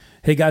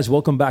Hey guys,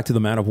 welcome back to the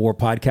Man of War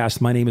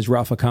podcast. My name is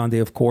Rafa Conde,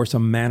 of course, a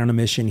man on a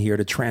mission here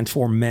to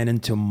transform men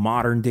into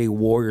modern day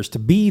warriors, to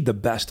be the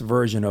best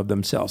version of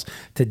themselves.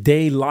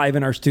 Today, live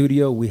in our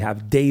studio, we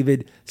have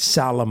David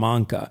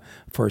Salamanca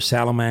for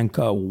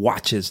Salamanca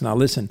Watches. Now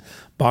listen,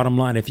 bottom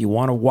line, if you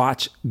want to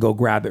watch, go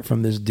grab it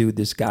from this dude.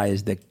 This guy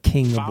is the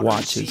king of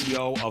watches.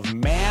 CEO of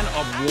Man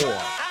of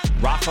War,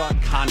 Rafa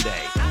Conde.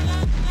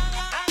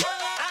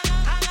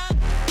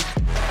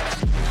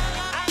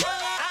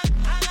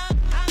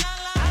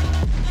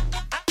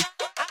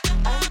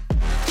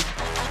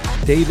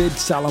 David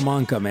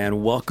Salamanca,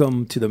 man,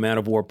 welcome to the Man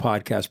of War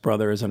podcast,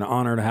 brother. It's an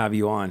honor to have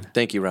you on.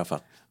 Thank you,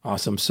 Rafa.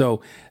 Awesome.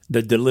 So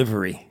the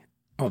delivery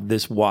of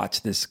this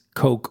watch, this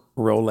Coke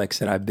Rolex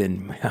that I've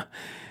been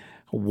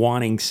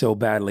wanting so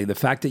badly, the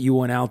fact that you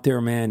went out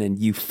there, man, and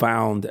you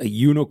found a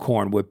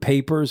unicorn with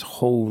papers,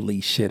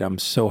 holy shit, I'm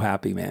so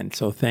happy, man.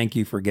 So thank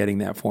you for getting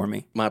that for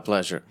me. My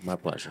pleasure. My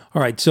pleasure.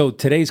 All right. So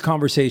today's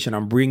conversation,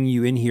 I'm bringing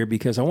you in here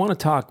because I want to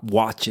talk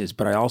watches,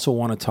 but I also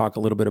want to talk a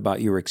little bit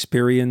about your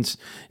experience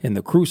in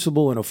the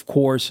Crucible and, of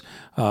course,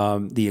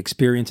 the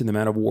experience in the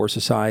Man of War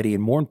Society,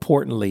 and more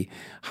importantly,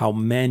 how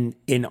men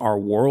in our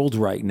world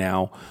right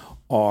now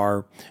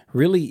are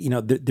really,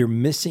 they're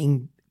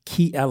missing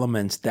key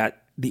elements that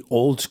the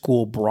old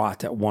school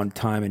brought at one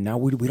time, and now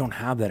we don't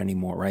have that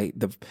anymore, right?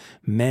 The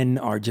men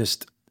are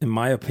just, in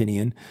my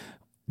opinion,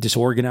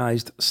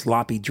 disorganized,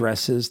 sloppy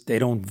dresses. They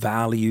don't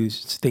value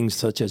things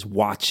such as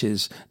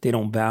watches. They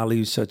don't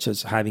value such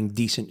as having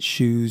decent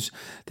shoes.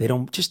 They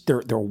don't, just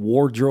their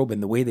wardrobe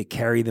and the way they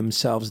carry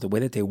themselves, the way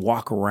that they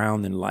walk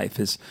around in life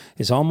is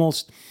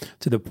almost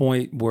to the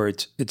point where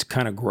it's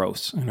kind of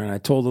gross. And I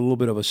told a little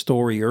bit of a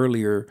story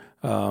earlier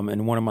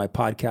in one of my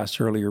podcasts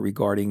earlier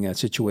regarding a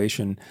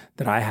situation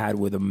that I had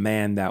with a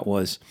man that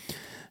was,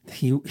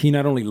 he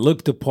not only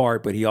looked the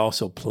part, but he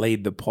also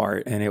played the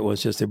part. And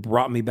it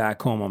brought me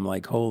back home. I'm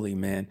like, holy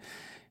man,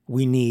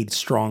 we need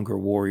stronger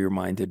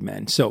warrior-minded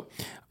men. So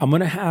I'm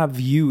going to have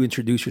you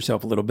introduce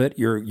yourself a little bit,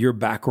 your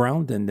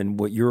background, and then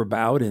what you're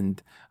about.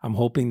 And I'm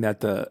hoping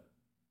that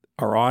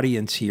our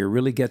audience here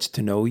really gets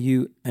to know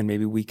you, and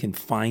maybe we can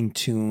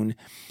fine-tune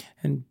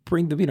and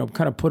bring them,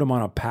 kind of put them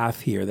on a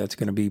path here that's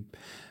going to be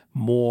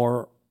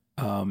more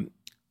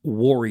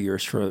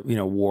warriors for,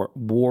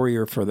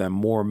 warrior for them,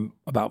 more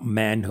about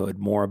manhood,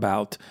 more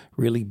about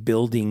really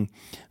building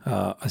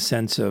a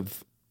sense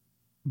of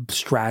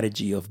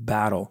strategy of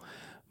battle.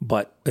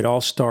 But it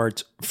all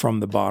starts from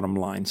the bottom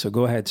line. So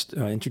go ahead,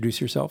 introduce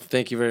yourself.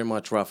 Thank you very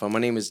much, Rafa. My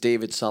name is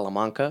David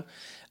Salamanca.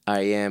 I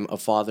am a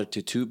father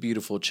to two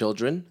beautiful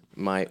children.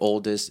 My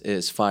oldest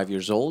is 5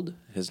 years old.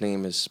 His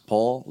name is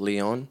Paul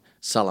Leon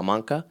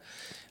Salamanca.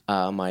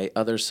 My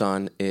other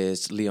son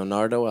is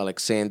Leonardo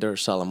Alexander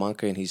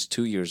Salamanca, and he's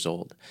 2 years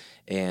old.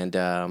 And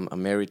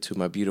I'm married to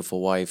my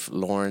beautiful wife,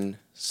 Lauren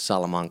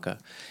Salamanca.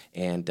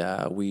 And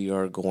we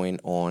are going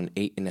on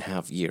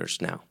 8.5 years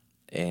now.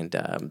 And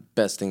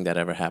best thing that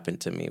ever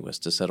happened to me was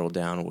to settle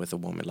down with a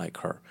woman like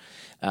her.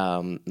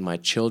 My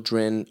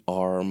children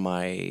are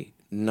my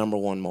number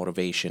one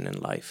motivation in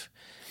life.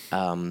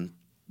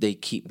 They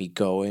keep me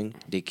going,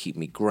 they keep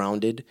me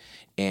grounded,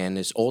 and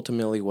it's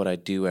ultimately what I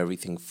do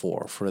everything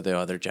for the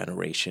other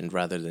generation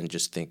rather than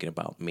just thinking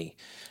about me.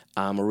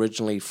 I'm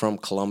originally from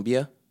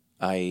Colombia.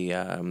 I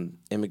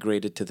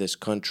immigrated to this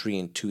country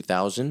in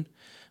 2000.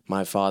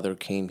 My father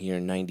came here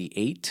in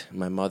 98,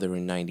 my mother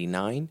in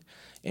 99,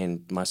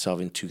 and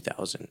myself in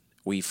 2000.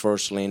 We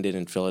first landed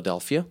in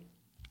Philadelphia.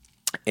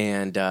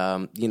 And,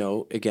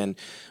 again,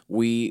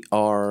 we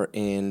are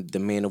in the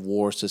Man of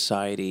War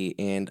Society,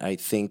 and I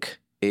think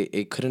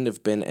it couldn't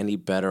have been any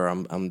better.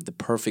 I'm the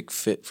perfect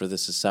fit for the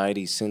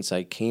society. Since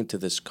I came to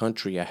this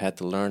country, I had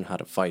to learn how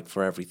to fight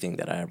for everything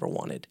that I ever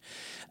wanted.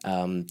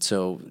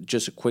 So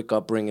just a quick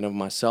upbringing of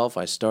myself.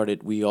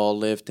 We all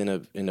lived in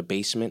a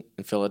basement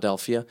in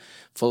Philadelphia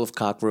full of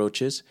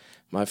cockroaches.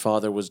 My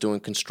father was doing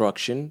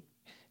construction.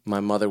 My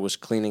mother was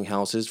cleaning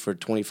houses for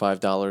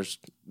 $25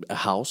 a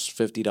house,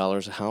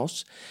 $50 a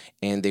house,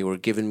 and they were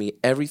giving me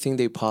everything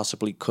they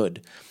possibly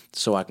could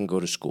so I can go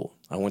to school.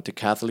 I went to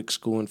Catholic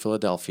school in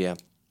Philadelphia,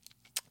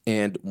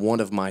 and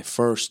one of my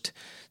first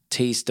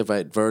taste of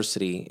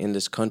adversity in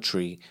this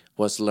country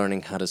was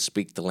learning how to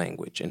speak the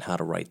language and how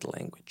to write the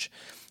language.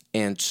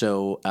 And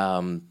so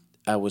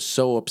I was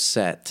so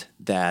upset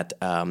that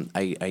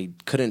I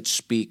couldn't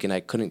speak and I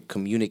couldn't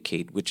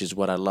communicate, which is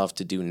what I love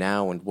to do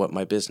now and what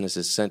my business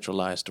is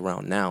centralized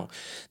around now,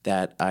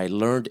 that I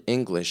learned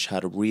English,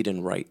 how to read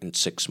and write in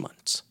 6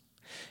 months.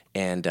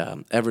 And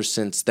ever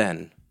since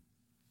then,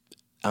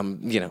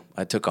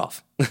 I took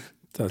off.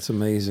 That's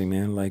amazing,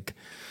 man. Like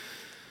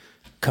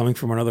coming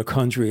from another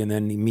country and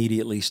then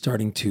immediately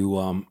starting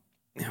to,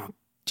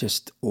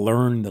 just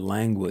learn the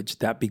language,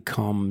 that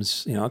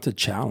becomes, it's a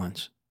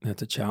challenge.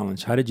 That's a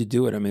challenge. How did you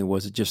do it? I mean,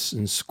 was it just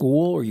in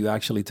school, or you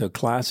actually took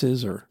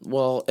classes, or?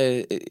 Well,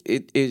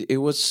 it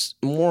was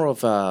more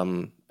of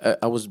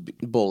I was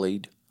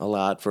bullied a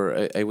lot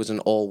it was an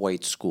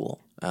all-white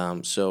school.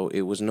 So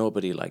it was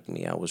nobody like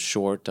me. I was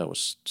short, I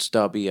was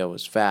stubby, I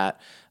was fat,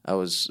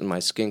 my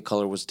skin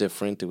color was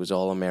different. It was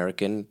all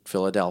American,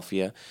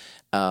 Philadelphia.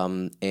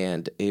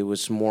 And it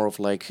was more of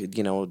like,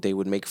 they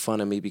would make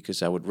fun of me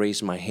because I would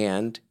raise my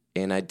hand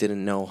and I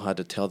didn't know how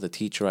to tell the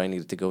teacher I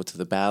needed to go to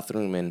the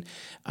bathroom. And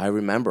I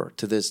remember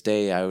to this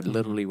day, I would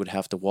literally would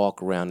have to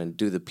walk around and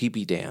do the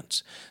pee-pee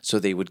dance so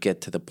they would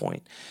get to the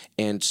point.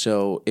 And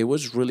so it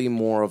was really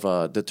more of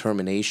a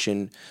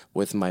determination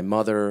with my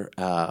mother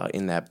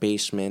in that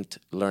basement,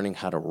 learning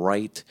how to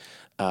write,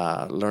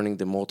 learning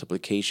the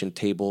multiplication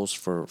tables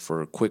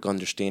for quick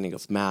understanding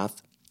of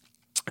math,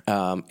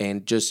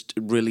 and just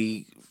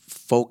really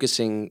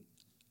focusing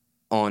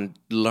on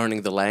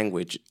learning the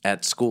language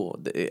at school.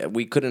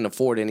 We couldn't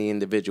afford any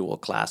individual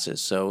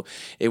classes, so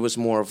it was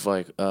more of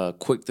like a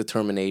quick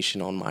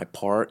determination on my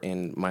part,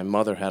 and my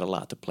mother had a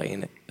lot to play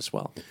in it as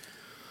well.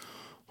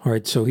 All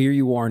right, so here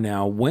you are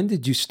now. When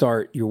did you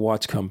start your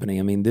watch company?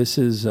 I mean, this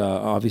is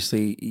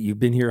obviously, you've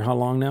been here how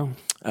long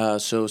now?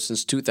 So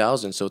since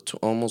 2000, so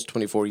almost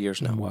 24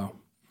 years now. Wow.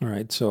 All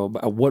right. So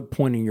at what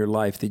point in your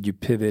life did you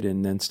pivot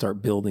and then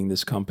start building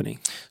this company?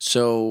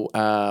 So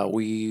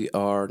we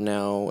are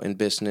now in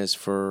business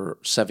for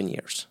 7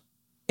 years.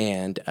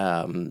 And,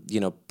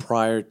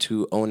 prior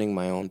to owning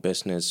my own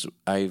business,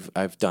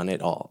 I've done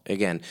it all.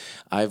 Again,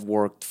 I've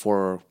worked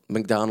for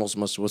McDonald's,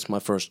 was my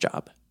first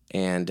job.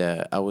 And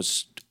I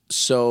was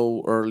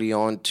so early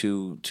on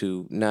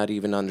to not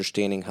even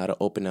understanding how to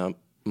open up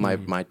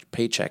my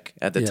paycheck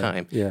at the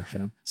time. Yeah.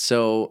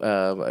 So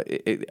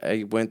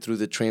I went through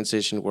the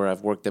transition where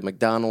I've worked at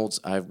McDonald's,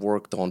 I've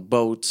worked on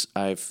boats,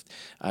 I've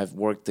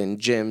worked in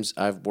gyms,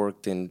 I've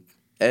worked in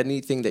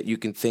anything that you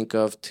can think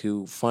of,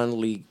 to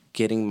finally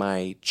getting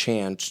my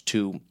chance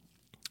to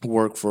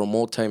work for a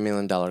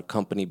multi-million-dollar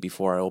company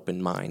before I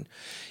opened mine.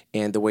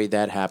 And the way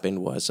that happened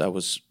was I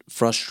was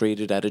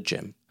frustrated at a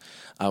gym.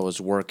 I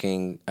was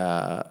working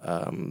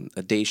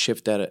a day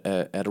shift at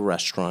a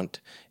restaurant,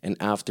 an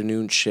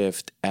afternoon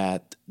shift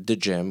at the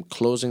gym,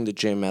 closing the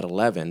gym at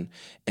 11,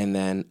 and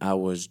then I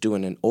was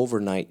doing an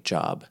overnight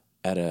job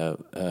at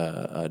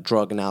a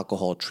drug and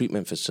alcohol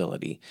treatment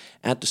facility.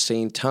 At the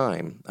same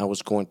time, I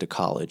was going to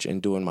college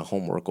and doing my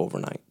homework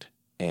overnight.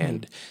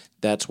 And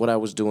that's what I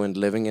was doing,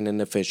 living in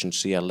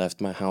inefficiency. I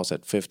left my house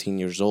at 15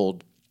 years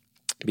old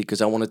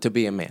because I wanted to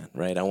be a man,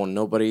 right? I want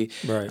nobody.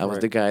 I was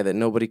the guy that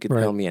nobody could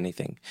tell me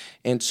anything.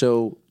 And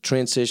so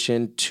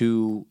transition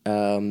to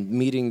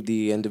meeting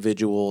the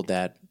individual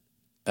that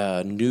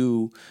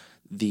knew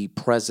the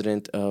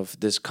president of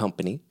this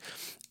company.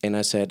 And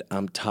I said,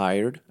 I'm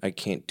tired. I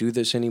can't do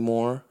this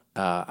anymore.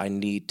 I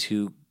need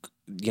to,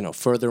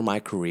 further my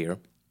career.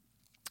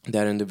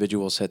 That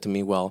individual said to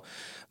me, well,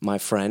 my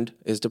friend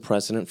is the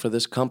president for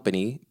this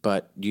company,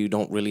 but you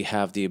don't really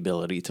have the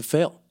ability to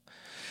fail.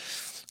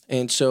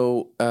 And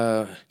so,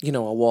 I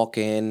walk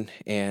in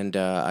and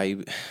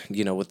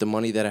with the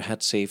money that I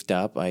had saved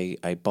up,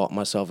 I bought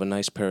myself a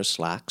nice pair of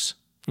slacks,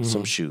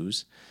 some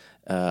shoes,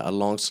 a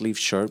long sleeve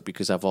shirt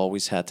because I've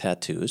always had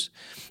tattoos.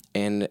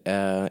 And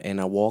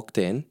I walked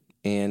in,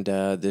 and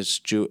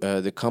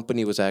the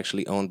company was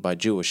actually owned by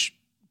Jewish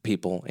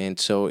people. And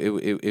so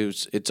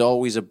it's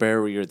always a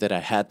barrier that I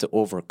had to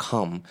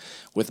overcome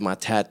with my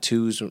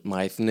tattoos,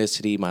 my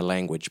ethnicity, my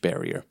language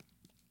barrier.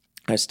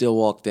 I still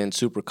walked in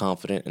super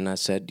confident, and I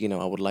said,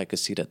 I would like a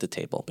seat at the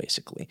table,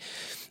 basically.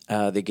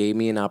 They gave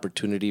me an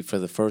opportunity for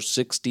the first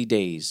 60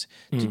 days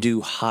to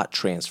do hot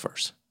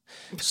transfers.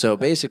 So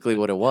basically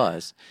what it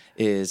was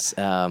is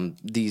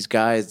these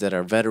guys that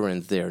are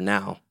veterans there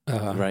now,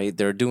 right?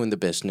 They're doing the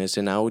business,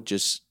 and I would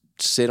just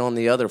sit on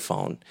the other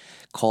phone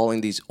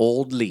calling these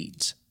old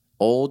leads,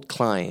 old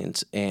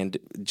clients, and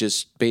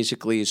just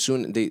basically as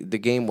soon the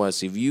game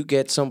was, if you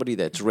get somebody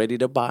that's ready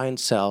to buy and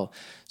sell,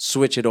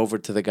 switch it over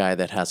to the guy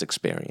that has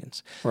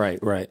experience.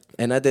 Right.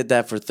 And I did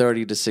that for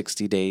 30 to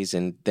 60 days,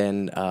 and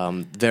then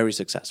very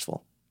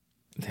successful.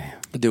 Damn.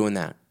 Doing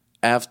that.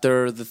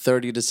 After the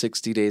 30 to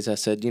 60 days, I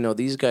said,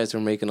 these guys are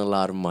making a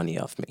lot of money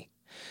off me.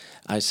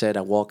 I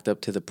walked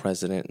up to the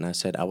president and I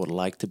said, I would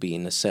like to be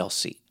in the sales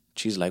seat.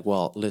 She's like,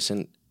 well,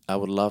 listen, I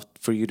would love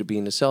for you to be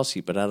in the sales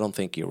seat, but I don't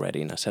think you're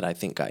ready. And I said, I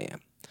think I am.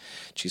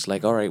 She's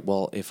like, all right,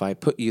 well, if I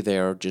put you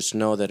there, just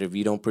know that if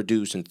you don't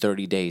produce in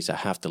 30 days, I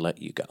have to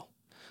let you go.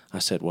 I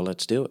said, well,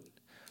 let's do it.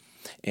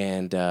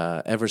 And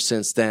ever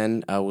since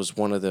then, I was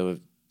one of the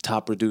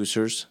top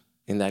producers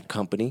in that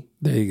company.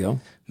 There you go.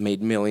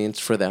 Made millions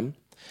for them.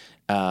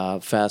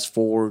 Fast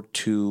forward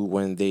to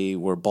when they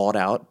were bought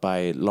out by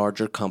a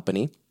larger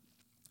company.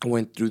 I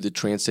went through the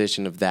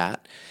transition of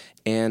that.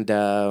 And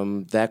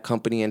that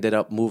company ended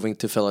up moving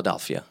to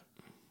Philadelphia.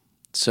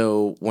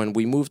 So when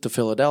we moved to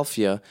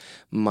Philadelphia,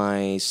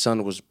 my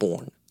son was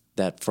born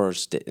that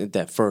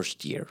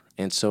first year.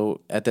 And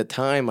so at the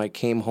time, I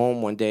came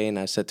home one day and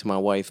I said to my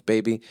wife,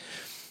 baby,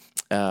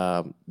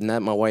 not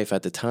my wife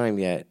at the time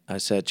yet. I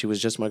said, she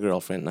was just my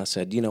girlfriend. And I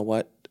said, you know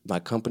what? My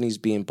company's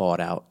being bought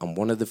out. I'm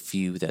one of the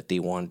few that they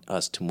want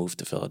us to move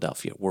to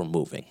Philadelphia. We're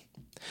moving.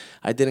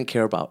 I didn't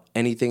care about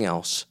anything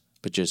else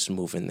but just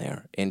moving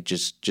there and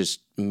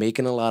just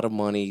making a lot of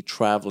money,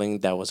 traveling.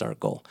 That was our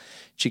goal.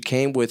 She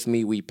came with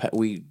me.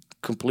 We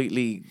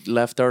completely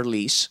left our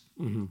lease.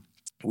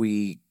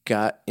 We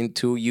got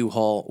into a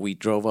U-Haul. We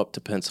drove up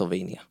to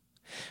Pennsylvania.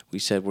 We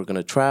said, we're going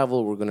to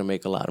travel. We're going to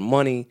make a lot of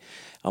money.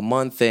 A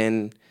month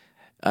in,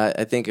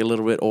 I think a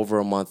little bit over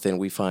a month in,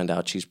 we find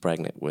out she's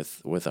pregnant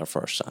with our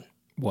first son.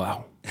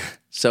 Wow.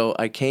 So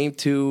I came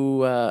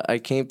to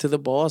the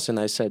boss and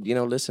I said,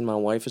 listen, my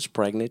wife is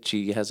pregnant.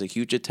 She has a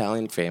huge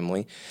Italian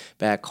family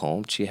back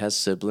home. She has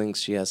siblings.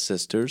 She has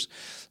sisters.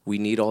 We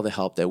need all the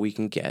help that we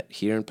can get.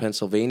 Here in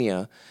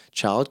Pennsylvania,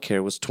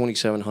 childcare was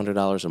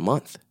 $2,700 a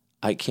month.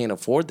 I can't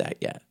afford that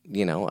yet.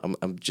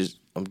 I'm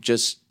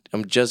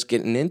just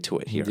getting into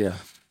it here. Yeah.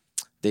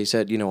 They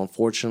said,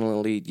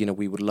 unfortunately,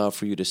 we would love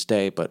for you to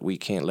stay, but we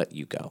can't let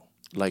you go.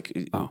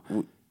 Like,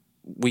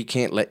 we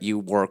can't let you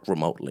work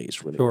remotely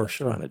is really what I'm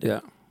trying to do.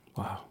 Yeah.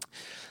 Wow.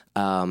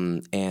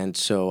 And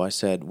so I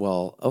said,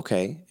 well,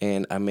 okay.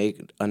 And I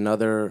made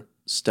another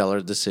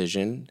stellar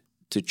decision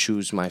to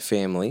choose my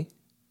family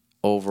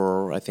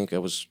over, I think I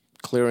was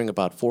clearing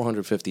about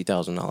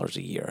 $450,000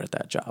 a year at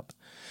that job.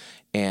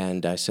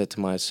 And I said to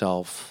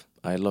myself,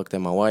 I looked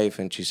at my wife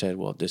and she said,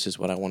 well, this is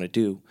what I want to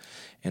do.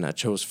 And I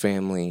chose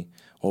family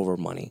over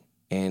money.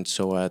 And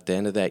so at the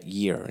end of that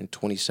year, in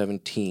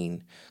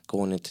 2017,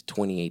 going into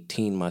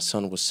 2018, my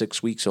son was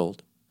 6 weeks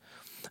old.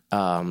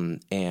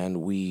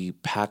 And we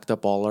packed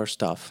up all our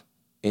stuff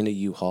in a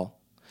U-Haul.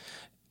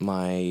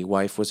 My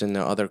wife was in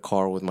the other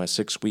car with my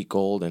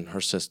 6-week-old and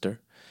her sister.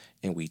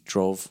 And we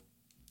drove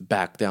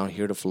back down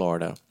here to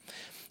Florida.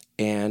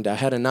 And I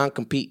had a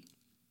non-compete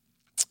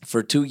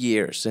for 2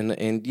 years. And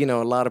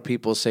a lot of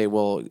people say,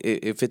 well,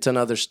 if it's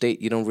another state,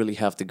 you don't really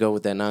have to go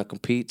with that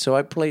non-compete. So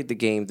I played the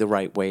game the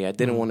right way. I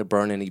didn't want to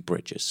burn any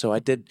bridges. So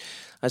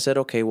I said,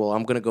 okay, well,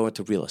 I'm going to go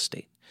into real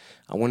estate.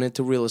 I went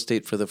into real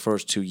estate for the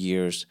first 2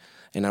 years,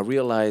 and I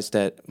realized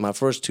that my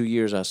first 2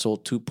 years, I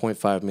sold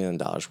 $2.5 million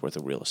worth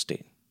of real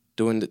estate,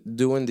 doing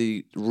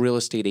the real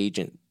estate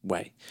agent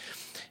way.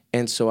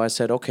 And so I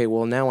said, okay,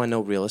 well, now I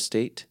know real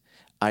estate.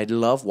 I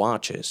love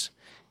watches.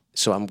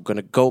 So I'm going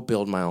to go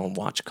build my own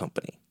watch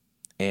company.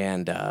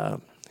 And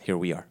here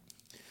we are.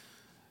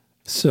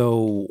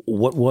 So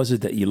what was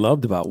it that you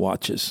loved about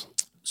watches?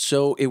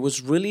 So it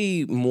was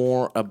really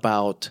more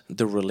about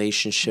the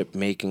relationship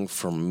making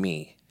for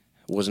me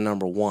was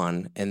number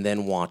one, and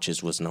then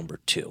watches was number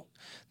two.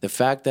 The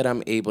fact that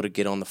I'm able to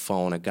get on the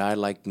phone, a guy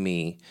like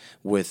me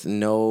with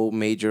no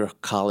major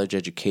college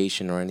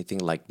education or anything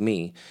like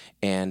me,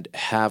 and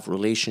have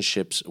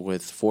relationships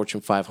with Fortune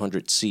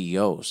 500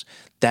 CEOs,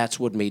 that's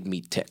what made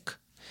me tick.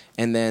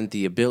 And then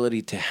the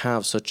ability to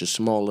have such a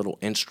small little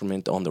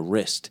instrument on the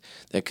wrist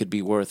that could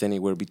be worth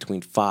anywhere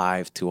between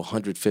 $5,000 to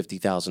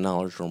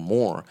 $150,000 or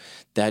more,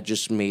 that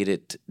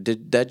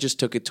just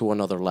took it to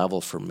another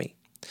level for me.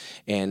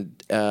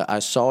 And I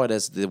saw it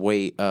as the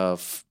way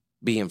of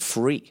being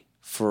free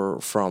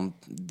from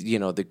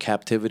the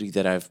captivity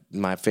that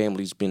my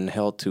family's been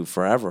held to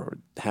forever,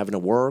 having to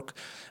work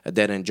a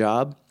dead-end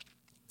job.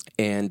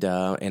 And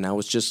I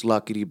was just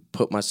lucky to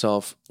put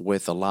myself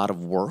with a lot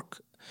of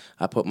work.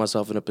 I put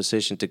myself in a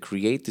position to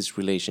create these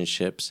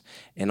relationships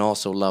and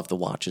also love the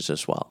watches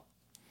as well.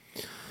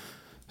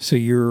 So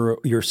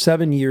you're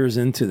 7 years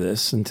into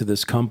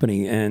this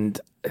company,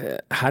 and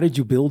how did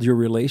you build your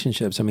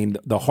relationships? I mean,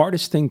 the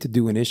hardest thing to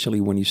do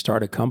initially when you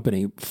start a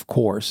company, of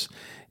course,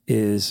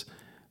 is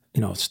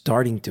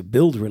starting to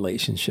build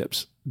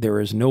relationships. There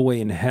is no way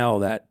in hell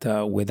that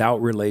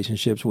without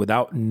relationships,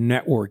 without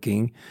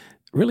networking,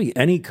 really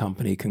any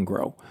company can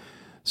grow.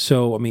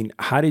 So, I mean,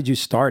 how did you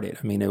start it?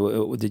 I mean,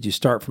 did you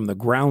start from the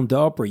ground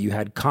up, or you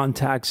had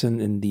contacts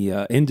in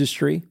the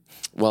industry?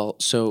 Well,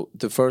 so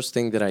the first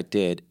thing that I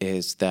did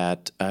is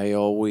that I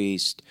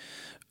always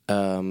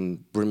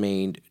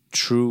remained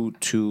true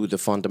to the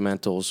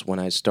fundamentals when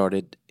I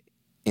started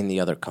in the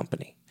other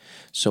company.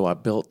 So I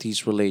built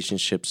these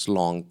relationships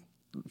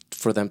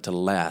for them to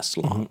last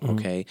long,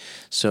 okay?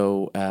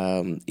 So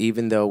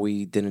even though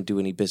we didn't do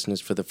any business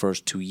for the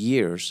first 2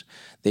 years,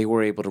 they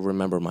were able to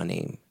remember my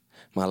name,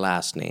 my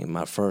last name,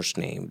 my first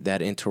name,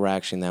 that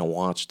interaction, that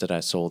watch that I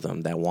sold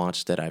them, that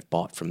watch that I've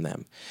bought from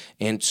them.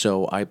 And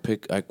so I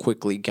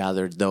quickly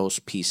gathered those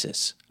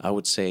pieces. I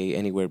would say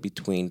anywhere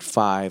between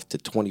 5 to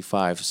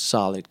 25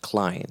 solid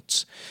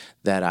clients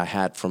that I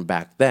had from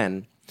back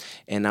then,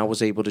 and I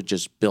was able to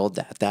just build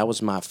that. That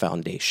was my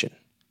foundation.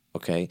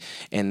 Okay,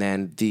 and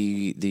then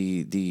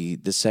the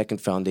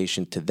second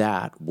foundation to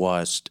that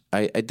was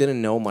I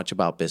didn't know much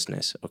about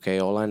business. Okay,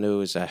 all I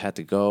knew is I had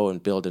to go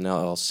and build an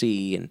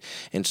LLC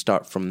and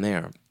start from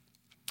there.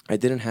 I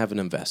didn't have an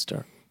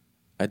investor.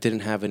 I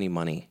didn't have any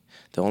money.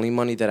 The only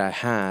money that I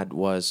had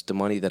was the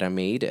money that I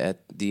made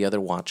at the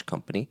other watch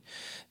company,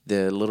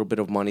 the little bit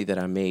of money that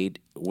I made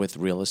with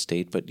real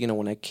estate. But,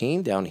 when I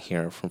came down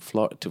here from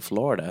to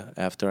Florida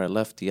after I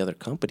left the other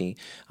company,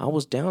 I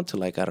was down to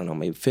maybe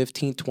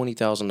 $15,000,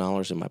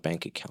 $20,000 in my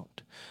bank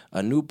account.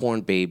 A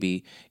newborn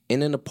baby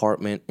in an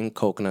apartment in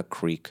Coconut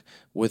Creek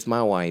with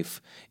my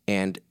wife,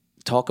 and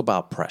talk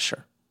about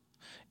pressure.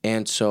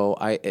 And so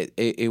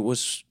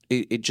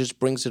it just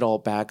brings it all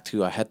back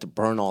to I had to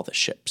burn all the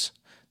ships.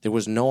 There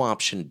was no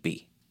option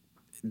B.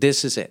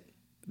 This is it.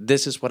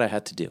 This is what I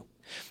had to do.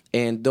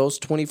 And those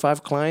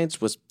 25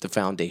 clients was the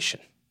foundation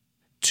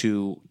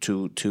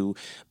to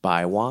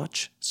buy a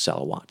watch, sell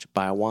a watch,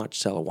 buy a watch,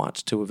 sell a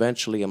watch, to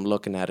eventually I'm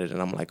looking at it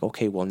and I'm like,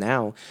 okay, well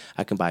now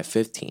I can buy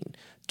 15,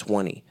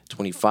 20,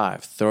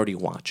 25, 30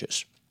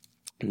 watches.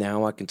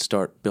 Now I can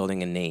start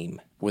building a name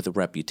with a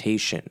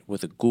reputation,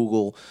 with a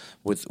Google,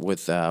 with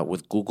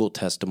Google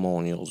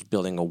testimonials,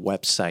 building a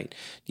website.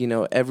 You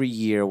know, every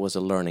year was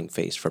a learning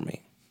phase for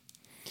me.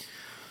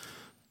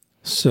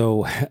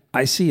 So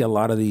I see a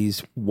lot of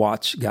these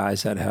watch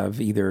guys that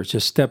have either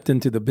just stepped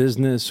into the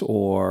business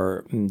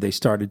or they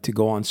started to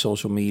go on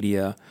social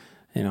media,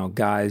 you know,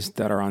 guys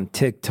that are on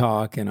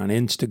TikTok and on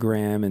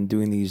Instagram and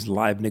doing these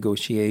live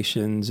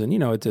negotiations. And, you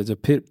know, it's a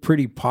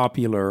pretty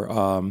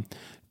popular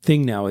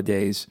thing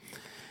nowadays.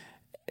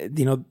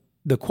 You know,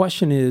 the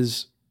question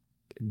is,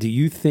 do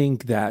you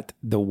think that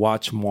the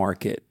watch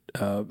market,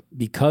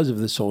 because of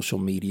the social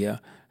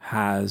media,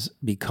 has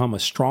become a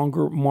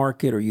stronger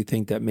market, or you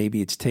think that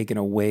maybe it's taken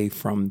away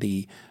from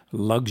the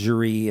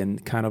luxury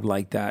and kind of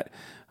like that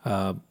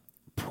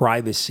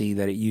privacy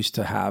that it used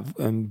to have?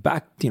 And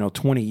back,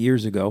 20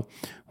 years ago,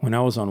 when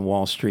I was on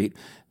Wall Street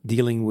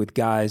dealing with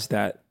guys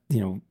that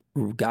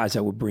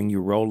would bring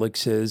you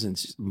Rolexes, and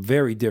it's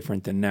very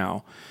different than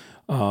now.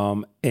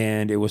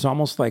 And it was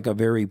almost like a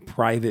very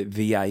private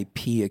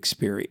VIP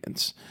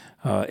experience.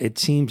 It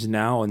seems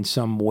now in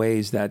some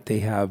ways that they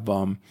have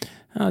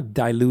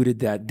diluted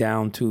that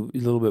down to a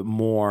little bit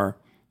more,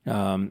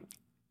 I'll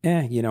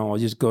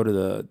just go to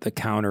the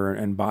counter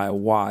and buy a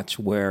watch,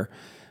 where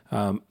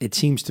it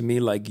seems to me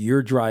like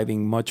you're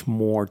driving much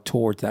more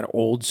towards that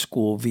old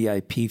school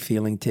VIP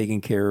feeling,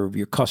 taking care of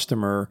your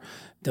customer,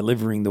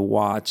 delivering the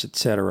watch, et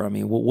cetera. I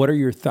mean, what are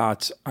your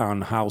thoughts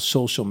on how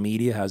social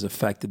media has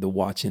affected the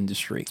watch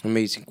industry?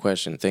 Amazing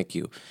question. Thank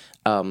you.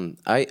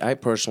 I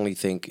personally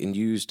think, and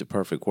you used the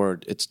perfect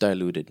word, it's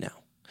diluted now.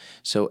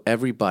 So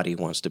everybody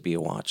wants to be a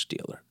watch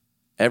dealer.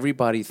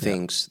 Everybody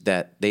thinks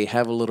that they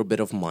have a little bit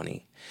of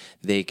money.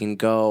 They can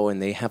go,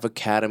 and they have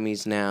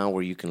academies now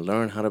where you can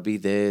learn how to be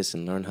this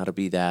and learn how to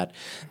be that.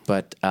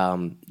 But,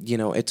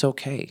 it's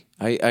okay.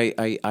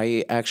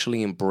 I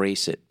actually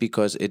embrace it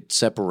because it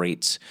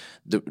separates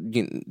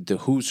the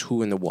who's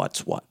who and the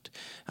what's what.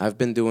 I've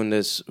been doing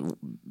this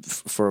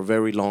for a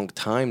very long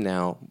time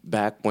now,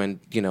 back when,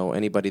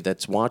 anybody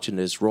that's watching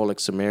this,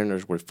 Rolex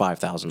Submariners were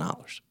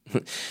 $5,000.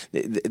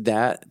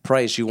 That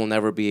price you will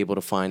never be able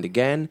to find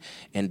again.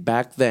 And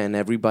back then,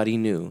 everybody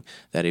knew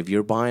that if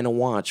you're buying a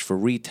watch for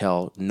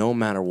retail, no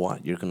matter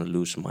what, you're going to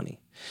lose money.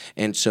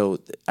 And so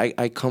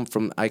I come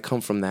from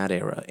that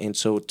era. And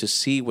so to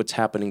see what's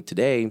happening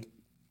today,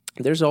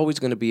 there's always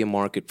going to be a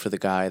market for the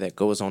guy that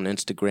goes on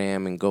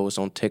Instagram and goes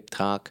on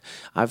TikTok.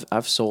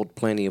 I've sold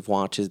plenty of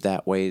watches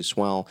that way as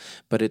well,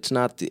 but it's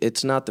not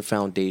the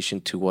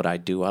foundation to what I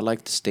do. I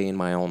like to stay in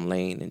my own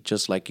lane, and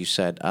just like you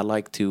said, I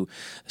like to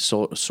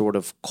sort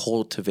of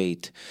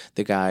cultivate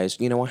the guys.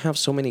 I have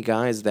so many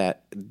guys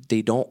that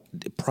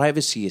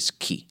privacy is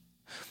key.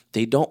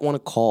 They don't want to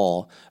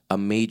call a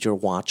major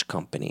watch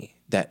company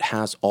that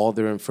has all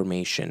their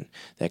information,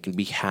 that can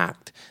be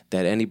hacked,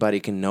 that anybody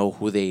can know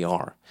who they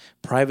are.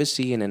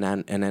 Privacy and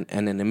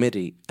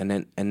anonymity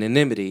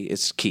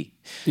is key.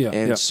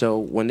 So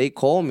when they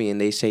call me and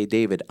they say,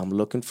 David, I'm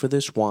looking for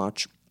this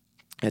watch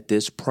at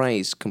this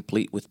price,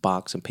 complete with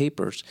box and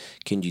papers.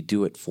 Can you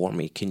do it for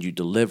me? Can you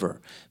deliver?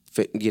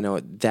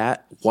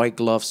 That white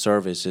glove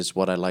service is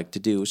what I like to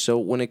do. So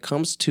when it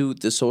comes to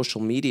the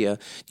social media,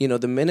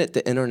 the minute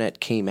the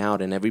internet came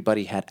out and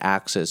everybody had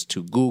access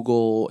to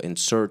Google and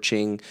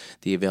searching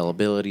the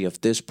availability of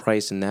this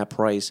price and that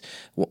price,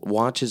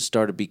 watches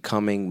started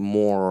becoming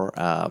more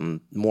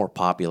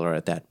popular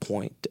at that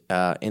point.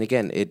 And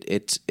again,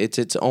 it's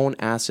its own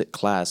asset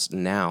class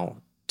now,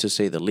 to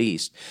say the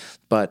least.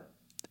 But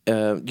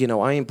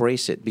I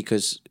embrace it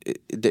because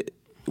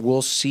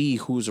we'll see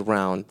who's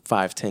around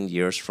 5-10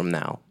 years from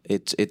now.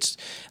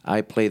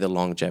 I play the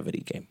longevity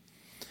game.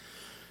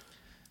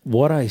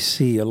 What I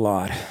see a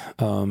lot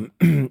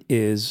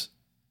is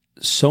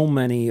so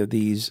many of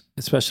these,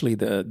 especially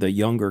the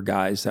younger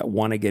guys that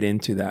want to get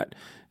into that,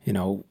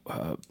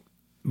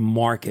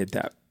 market,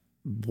 that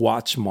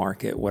watch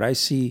market. What I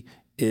see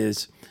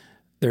is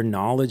their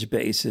knowledge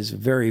base is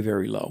very,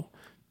 very low.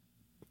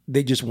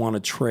 They just want to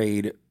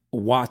trade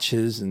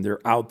watches, and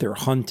they're out there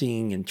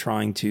hunting and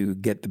trying to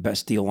get the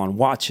best deal on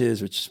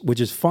watches,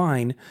 which is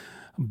fine,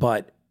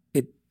 but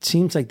it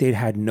seems like they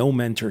had no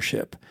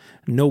mentorship,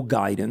 no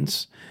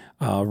guidance,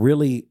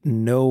 really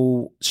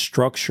no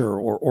structure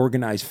or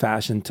organized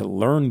fashion to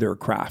learn their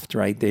craft,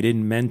 right? They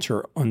didn't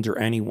mentor under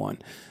anyone.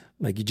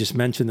 Like you just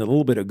mentioned a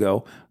little bit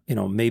ago,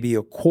 maybe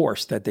a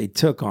course that they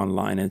took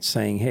online and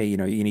saying, hey, you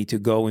need to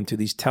go into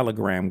these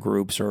Telegram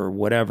groups or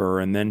whatever,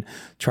 and then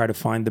try to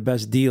find the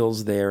best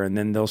deals there. And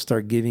then they'll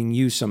start giving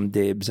you some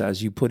dibs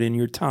as you put in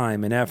your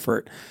time and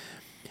effort.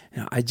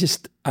 I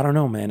don't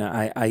know, man.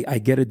 I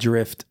get a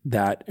drift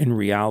that in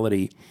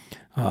reality,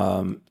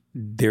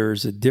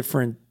 There's a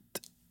different,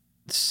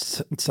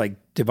 it's like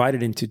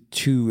divided into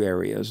two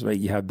areas, right?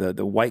 You have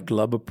the white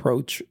glove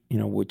approach,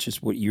 which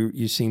is what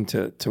you seem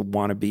to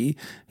want to be,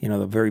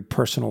 the very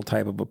personal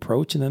type of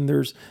approach. And then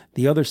there's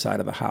the other side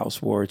of the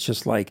house where it's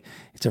just like,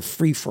 it's a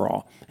free for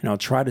all.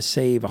 Try to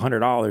save $100,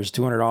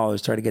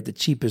 $200, try to get the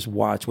cheapest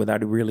watch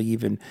without really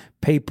even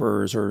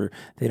papers, or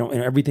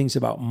everything's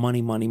about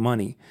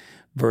money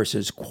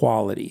versus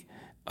quality.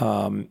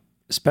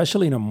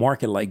 Especially in a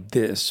market like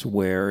this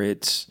where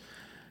it's,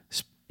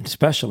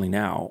 especially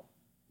now,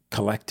 a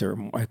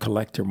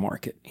collector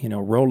market.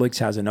 Rolex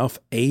has enough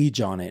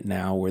age on it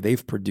now where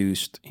they've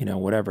produced,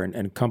 whatever,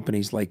 and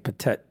companies like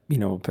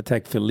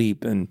Patek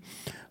Philippe and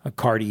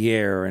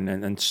Cartier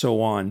and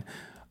so on,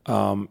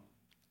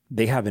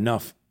 they have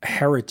enough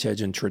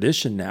heritage and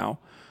tradition now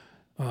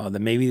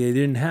that maybe they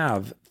didn't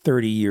have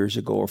 30 years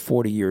ago or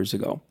 40 years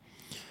ago.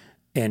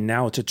 And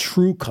now it's a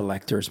true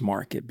collector's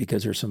market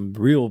because there's some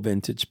real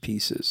vintage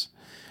pieces.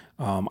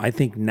 I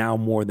think now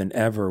more than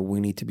ever, we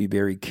need to be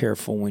very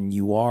careful when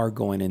you are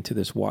going into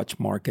this watch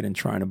market and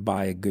trying to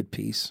buy a good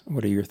piece.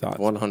 What are your thoughts?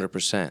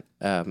 100%.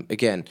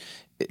 Again,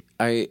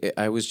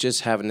 I was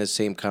just having the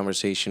same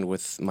conversation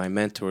with my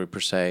mentor,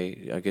 per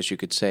se, I guess you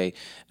could say.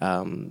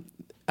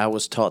 I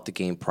was taught the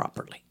game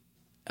properly.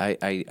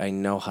 I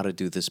know how to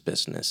do this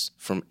business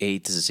from A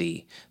to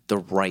Z the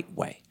right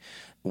way.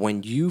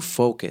 When you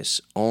focus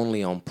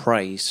only on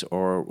price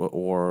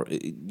or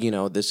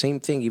the same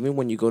thing, even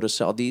when you go to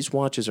sell, these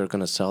watches are going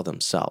to sell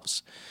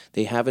themselves.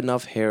 They have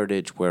enough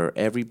heritage where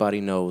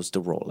everybody knows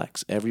the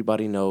Rolex.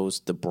 Everybody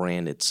knows the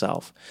brand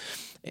itself.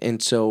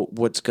 And so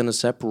what's going to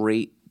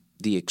separate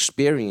the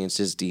experience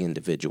is the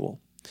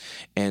individual.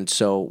 And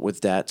so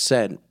with that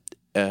said,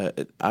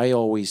 I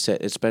always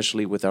said,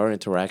 especially with our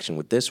interaction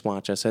with this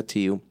watch, I said to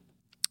you,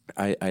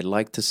 I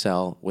like to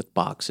sell with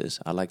boxes.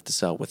 I like to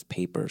sell with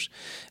papers.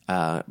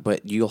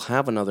 But you'll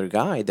have another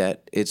guy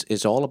that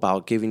is all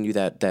about giving you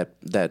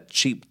that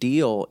cheap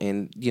deal.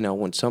 And,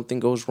 when something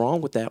goes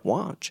wrong with that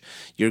watch,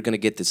 you're going to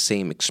get the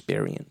same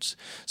experience.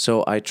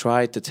 So I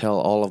try to tell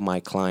all of my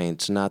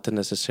clients not to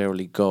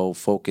necessarily go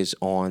focus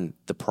on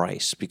the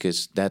price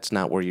because that's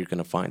not where you're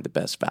going to find the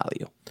best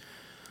value.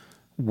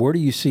 Where do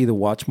you see the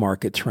watch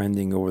market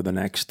trending over the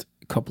next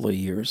couple of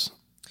years?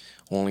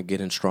 Only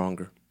getting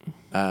stronger.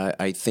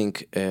 I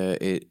think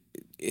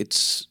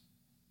it's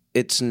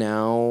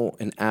now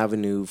an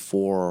avenue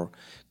for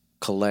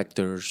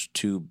collectors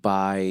to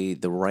buy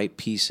the right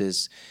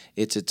pieces.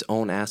 It's its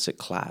own asset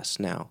class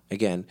now.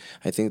 Again,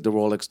 I think the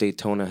Rolex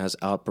Daytona has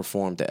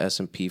outperformed the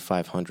S&P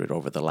 500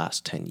 over the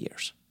last 10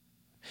 years.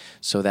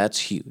 So that's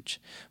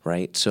huge,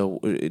 right? So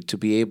to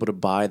be able to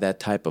buy that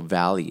type of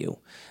value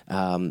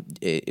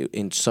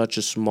in such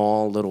a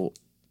small little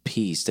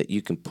piece that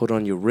you can put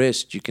on your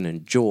wrist, you can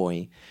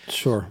enjoy.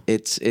 Sure.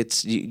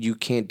 It's you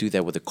can't do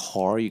that with a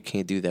car. You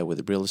can't do that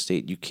with real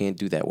estate. You can't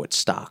do that with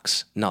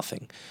stocks.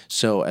 Nothing.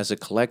 So as a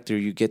collector,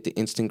 you get the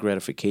instant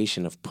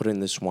gratification of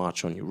putting this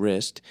watch on your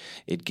wrist.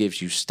 It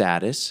gives you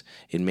status.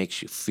 It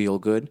makes you feel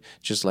good,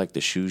 just like the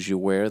shoes you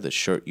wear, the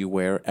shirt you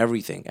wear,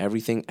 everything.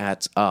 Everything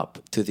adds up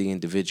to the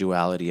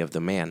individuality of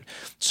the man.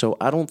 So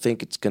I don't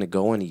think it's going to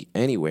go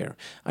anywhere.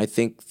 I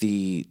think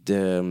the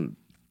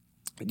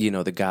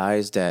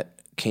guys that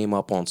came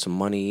up on some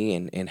money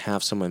and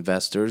have some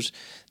investors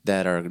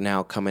that are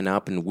now coming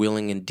up and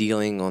wheeling and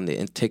dealing on the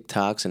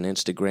TikToks and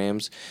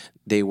Instagrams,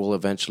 they will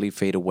eventually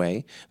fade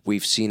away.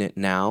 We've seen it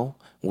now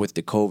with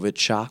the COVID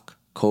shock.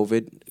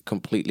 COVID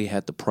completely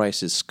had the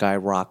prices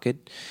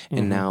skyrocket.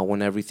 And now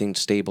when everything's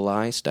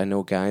stabilized, I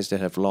know guys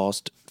that have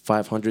lost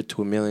 $500 to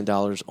 $1 million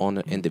on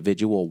an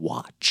individual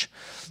watch.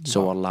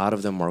 So a lot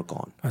of them are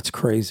gone. That's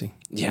crazy.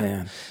 Yeah.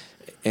 Man.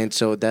 And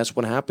so that's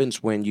what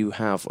happens when you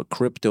have a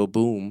crypto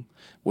boom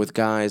with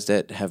guys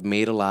that have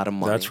made a lot of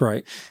money. That's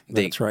right.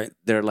 That's right.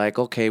 They're like,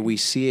 okay, we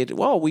see it.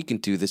 Well, we can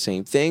do the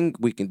same thing.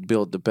 We can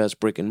build the best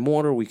brick and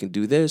mortar. We can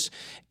do this.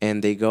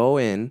 And they go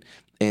in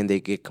and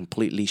they get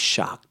completely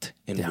shocked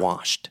and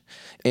washed.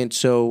 And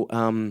so,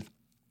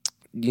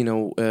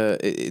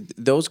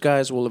 those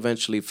guys will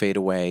eventually fade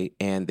away.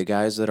 And the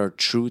guys that are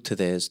true to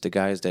this, the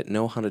guys that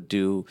know how to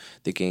do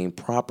the game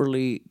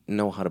properly,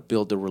 know how to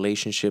build the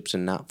relationships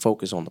and not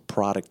focus on the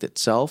product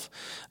itself,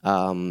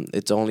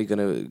 it's only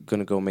gonna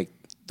go make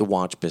the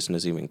watch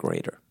business even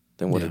greater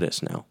than what it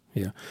is now.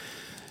 Yeah.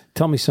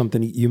 Tell me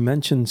something. You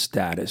mentioned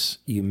status.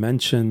 You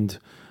mentioned,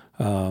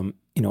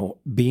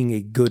 being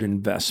a good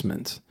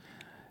investment.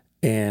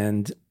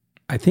 And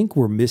I think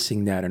we're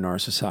missing that in our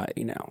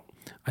society now.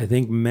 I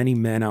think many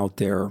men out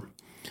there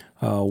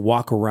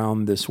walk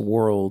around this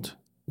world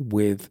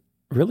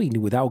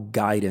without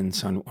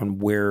guidance on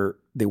where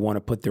they want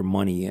to put their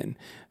money in,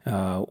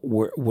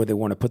 where they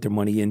want to put their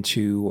money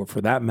into, or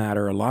for that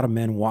matter, a lot of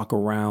men walk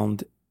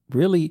around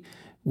really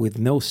with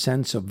no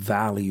sense of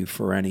value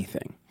for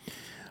anything.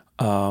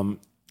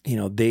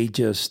 They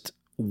just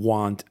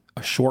want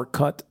a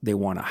shortcut. They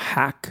want a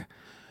hack.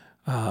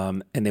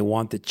 And they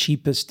want the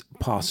cheapest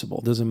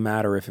possible. Doesn't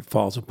matter if it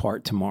falls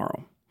apart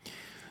tomorrow.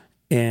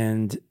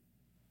 And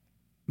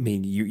I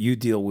mean, you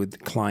deal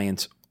with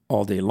clients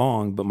all day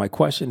long. But my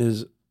question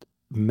is,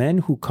 men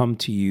who come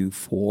to you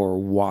for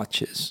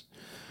watches,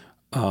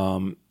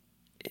 their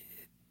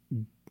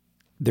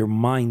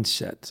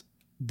mindset,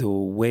 the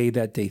way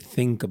that they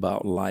think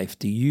about life,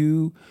 do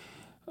you...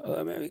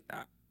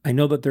 I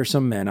know that there's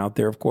some men out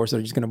there, of course, that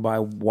are just going to buy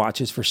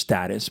watches for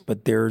status,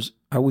 but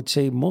I would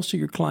say most of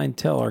your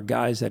clientele are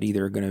guys that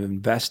either are going to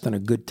invest in a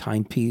good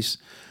timepiece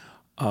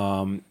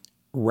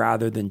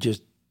rather than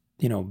just,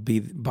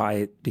 buy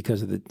it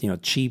because of the,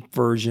 cheap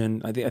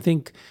version. I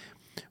think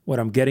what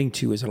I'm getting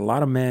to is a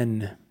lot of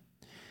men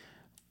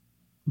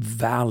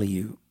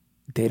value,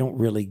 they don't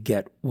really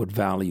get what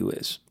value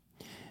is.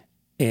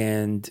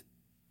 And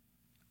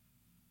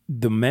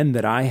the men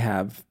that I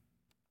have,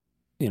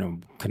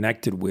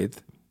 connected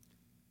with,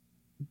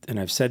 and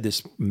I've said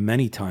this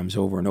many times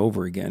over and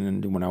over again,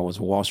 and when I was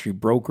a Wall Street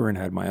broker and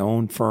had my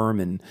own firm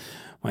and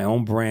my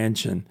own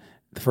branch, and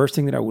the first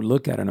thing that I would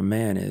look at in a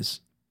man is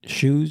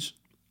shoes,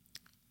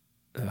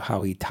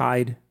 how he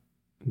tied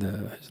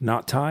his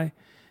knot tie,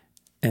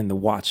 and the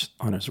watch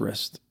on his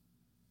wrist.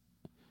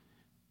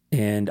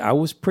 And I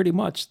was pretty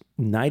much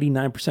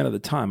 99% of the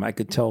time, I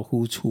could tell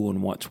who's who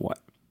and what's what.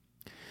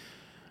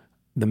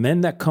 The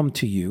men that come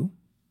to you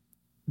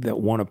that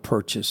want to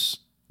purchase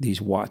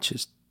these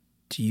watches,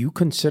 do you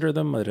consider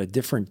them at a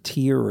different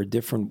tier or a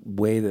different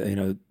way,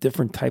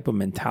 different type of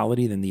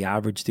mentality than the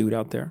average dude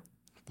out there?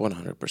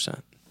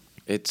 100%.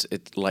 It's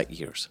light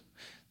years.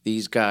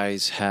 These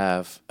guys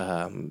have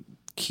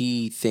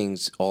key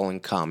things all in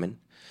common.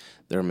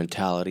 Their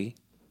mentality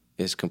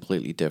is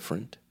completely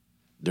different.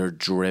 They're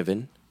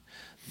driven.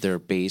 They're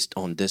based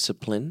on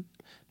discipline,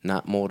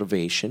 not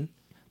motivation.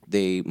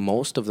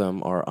 Most of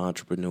them are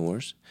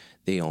entrepreneurs.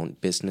 They own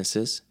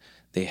businesses.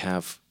 They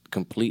have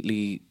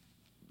completely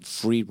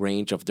free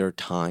range of their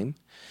time.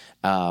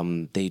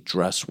 They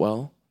dress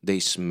well. They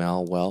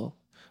smell well.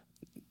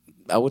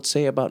 I would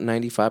say about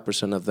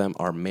 95% of them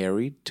are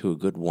married to a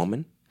good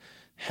woman,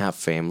 have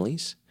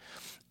families.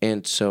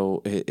 And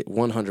so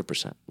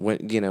 100%.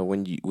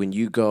 When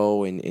you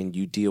go and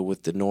you deal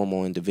with the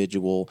normal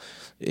individual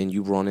and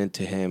you run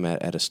into him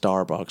at a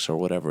Starbucks or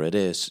whatever it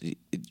is,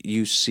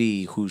 you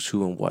see who's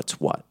who and what's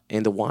what.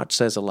 And the watch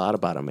says a lot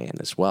about a man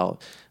as well.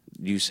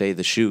 You say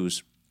the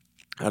shoes.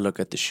 I look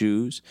at the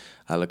shoes,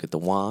 I look at the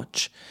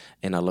watch,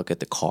 and I look at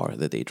the car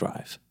that they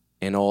drive.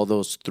 And all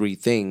those three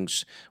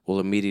things will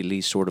immediately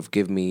sort of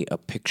give me a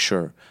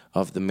picture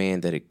of the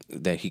man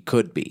that he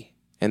could be.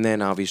 And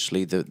then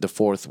obviously the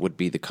fourth would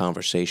be the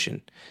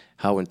conversation.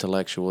 How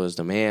intellectual is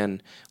the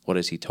man? What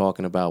is he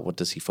talking about? What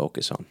does he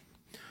focus on?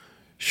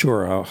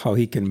 Sure, how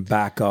he can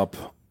back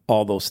up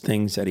all those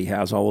things that he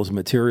has, all those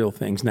material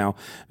things. Now,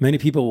 many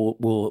people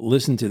will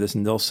listen to this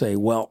and they'll say,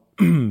 well,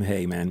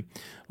 hey, man,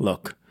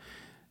 look,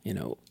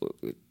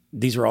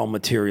 these are all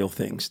material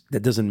things.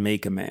 That doesn't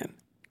make a man.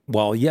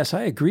 Well, yes,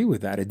 I agree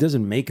with that. It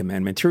doesn't make a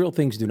man. Material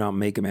things do not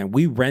make a man.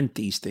 We rent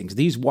these things.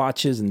 These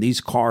watches and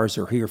these cars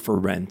are here for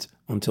rent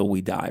until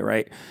we die,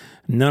 right?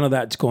 None of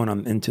that's going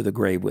on into the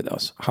grave with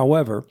us.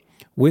 However,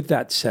 with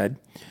that said,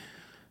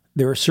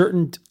 there are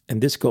certain,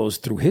 and this goes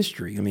through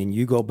history. I mean,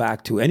 you go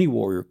back to any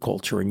warrior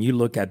culture and you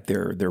look at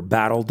their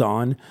battle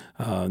dawn,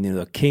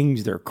 the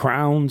kings, their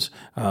crowns,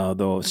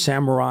 the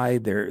samurai,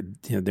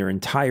 their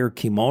entire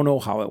kimono,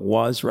 how it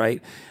was,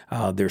 right?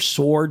 Their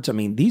swords. I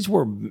mean, these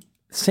were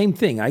same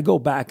thing. I go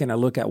back and I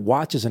look at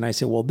watches and I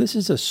say, well, this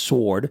is a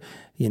sword.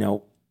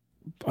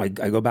 I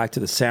go back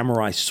to the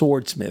samurai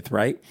swordsmith,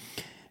 right?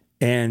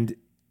 And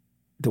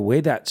the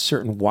way that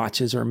certain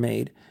watches are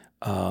made,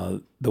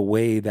 the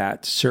way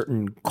that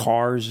certain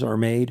cars are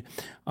made.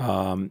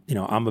 I'm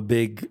a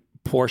big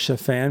Porsche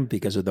fan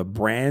because of the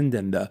brand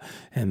and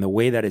the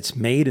way that it's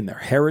made and their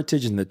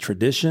heritage and the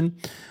tradition.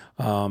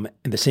 And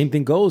the same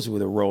thing goes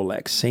with a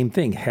Rolex. Same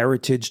thing,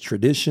 heritage,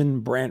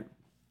 tradition, brand.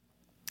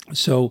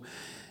 So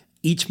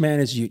each man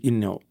is,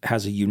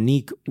 has a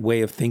unique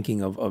way of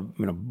thinking of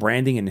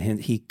branding,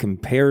 and he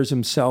compares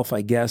himself,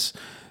 I guess.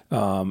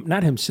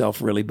 Not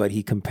himself really, but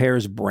he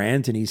compares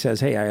brands and he says,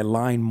 hey, I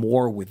align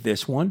more with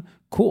this one.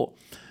 Cool.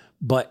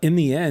 But in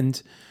the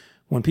end,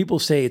 when people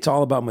say it's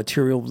all about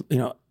material,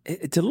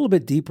 it's a little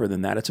bit deeper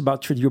than that. It's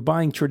about, you're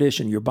buying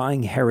tradition, you're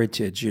buying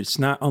heritage. It's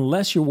not,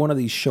 unless you're one of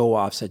these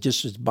show-offs that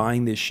just is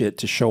buying this shit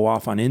to show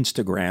off on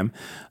Instagram.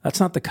 That's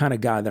not the kind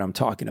of guy that I'm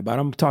talking about.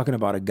 I'm talking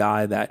about a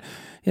guy that,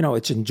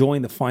 it's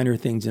enjoying the finer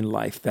things in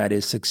life, that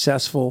is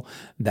successful,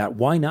 that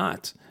why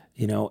not?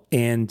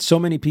 And so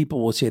many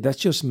people will say that's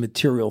just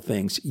material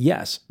things.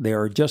 Yes, they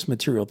are just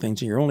material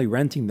things and you're only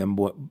renting them.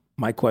 But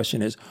my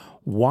question is,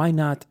 why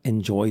not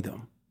enjoy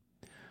them?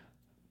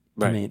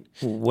 Right. I mean,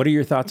 what are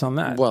your thoughts on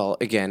that? Well,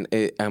 again,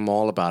 I'm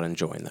all about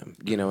enjoying them,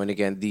 and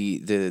again,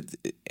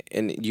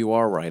 and you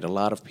are right. A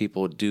lot of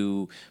people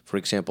do, for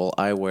example,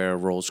 I wear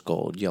rose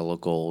gold, yellow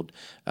gold,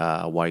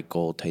 white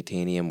gold,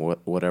 titanium,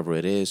 whatever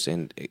it is.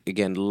 And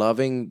again,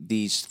 loving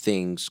these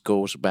things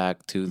goes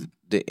back to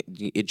the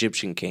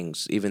Egyptian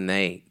kings. Even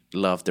they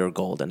love their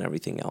gold and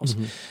everything else.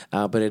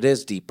 Mm-hmm. But it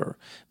is deeper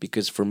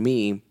because for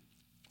me,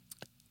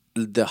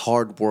 the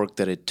hard work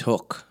that it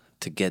took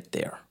to get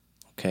there.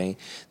 okay?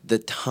 The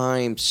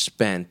time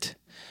spent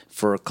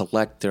for a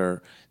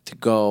collector to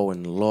go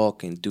and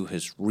look and do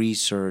his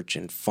research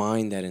and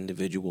find that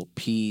individual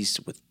piece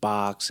with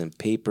box and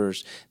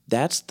papers,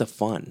 that's the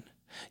fun.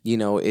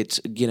 It's,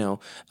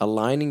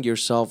 aligning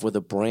yourself with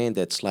a brand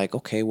that's like,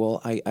 okay,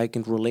 well, I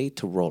can relate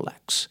to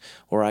Rolex,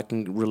 or I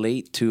can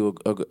relate to,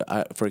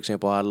 for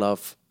example, I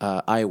love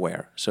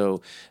eyewear.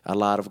 So a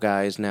lot of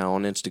guys now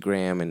on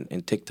Instagram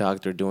and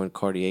TikTok, they're doing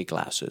Cartier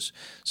glasses.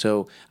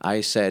 So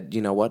I said,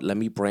 you know what, let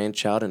me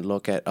branch out and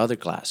look at other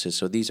glasses.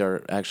 So these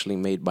are actually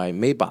made by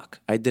Maybach.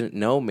 I didn't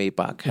know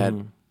Maybach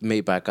had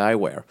Maybach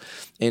eyewear.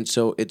 And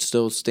so it's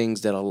those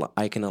things that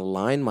I can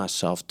align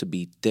myself to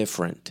be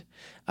different.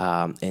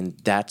 And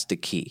that's the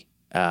key.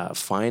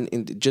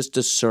 Just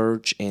the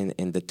search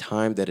and the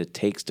time that it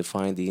takes to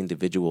find the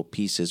individual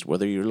pieces,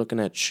 whether you're looking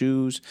at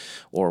shoes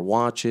or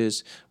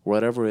watches,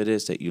 whatever it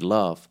is that you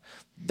love,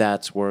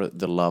 that's where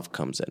the love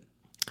comes in.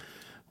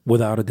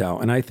 Without a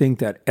doubt. And I think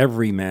that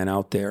every man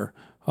out there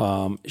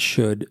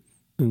should,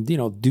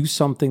 do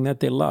something that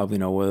they love,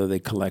 whether they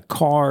collect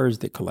cars,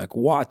 they collect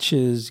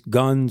watches,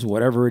 guns,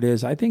 whatever it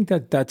is. I think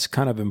that that's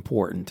kind of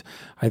important.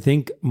 I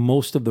think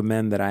most of the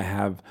men that I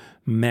have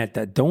met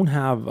that don't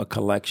have a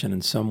collection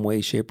in some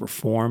way, shape, or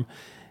form,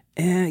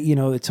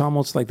 it's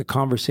almost like the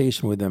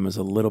conversation with them is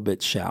a little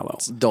bit shallow.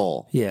 It's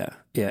dull. Yeah,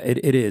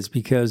 it is,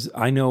 because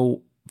I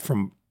know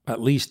from at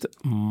least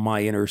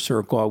my inner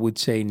circle, I would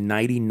say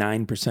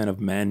 99% of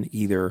men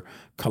either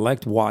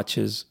collect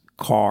watches,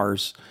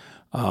 cars,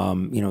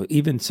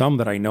 even some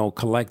that I know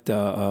collect,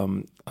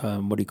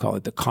 what do you call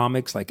it? The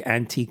comics, like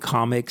antique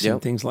comics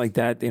and things like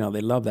that. They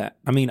love that.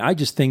 I mean, I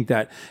just think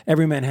that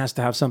every man has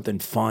to have something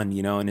fun,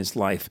 in his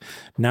life,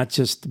 not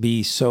just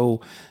be so,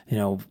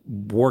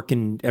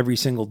 working every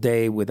single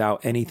day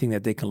without anything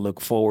that they can look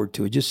forward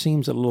to. It just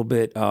seems a little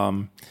bit,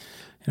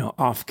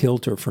 off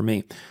kilter for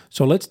me.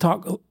 So let's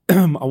talk.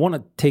 I want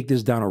to take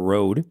this down a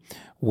road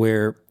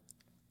where,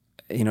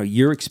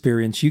 your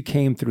experience, you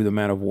came through the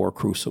Man of War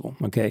crucible,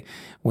 okay?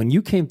 When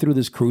you came through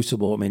this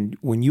crucible, I mean,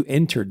 when you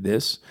entered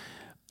this,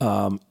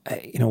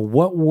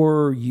 what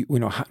were you,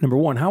 number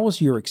one, how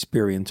was your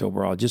experience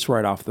overall, just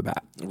right off the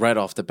bat? Right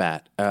off the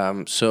bat.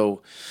 That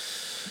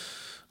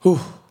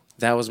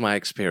was my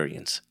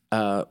experience.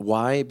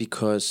 Why?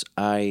 Because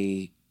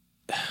I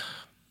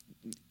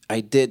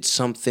did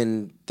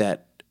something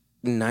that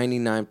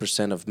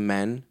 99% of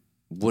men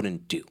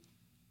wouldn't do.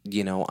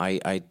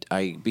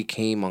 I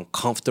became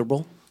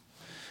uncomfortable.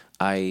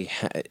 I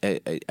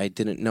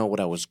didn't know what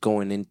I was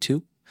going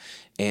into,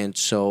 and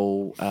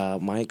so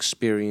my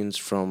experience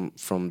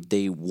from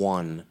day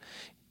one,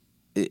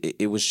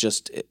 it was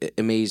just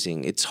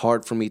amazing. It's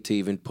hard for me to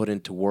even put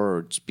into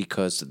words,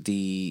 because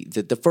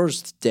the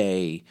first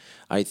day,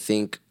 I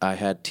think I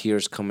had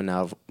tears coming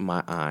out of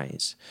my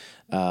eyes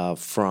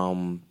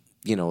from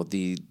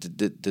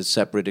the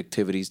separate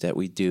activities that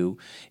we do,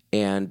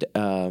 and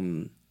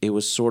it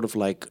was sort of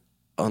like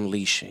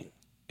unleashing.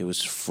 It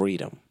was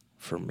freedom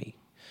for me.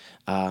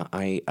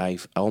 I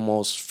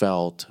almost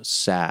felt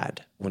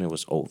sad when it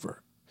was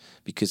over,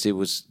 because it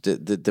was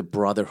the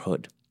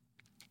brotherhood.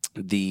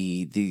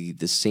 The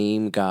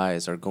same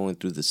guys are going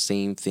through the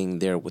same thing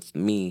there with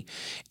me,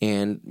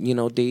 and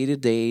day to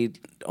day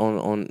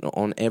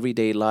on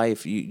everyday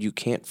life, you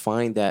can't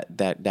find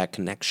that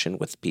connection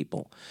with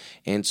people,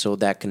 and so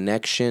that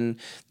connection,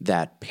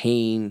 that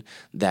pain,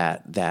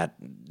 that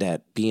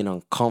being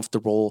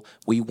uncomfortable.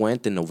 We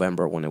went in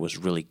November when it was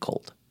really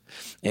cold,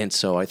 and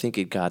so I think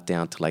it got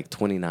down to like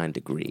 29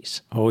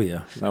 degrees. Oh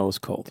yeah, that was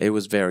cold. It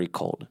was very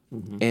cold,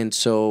 and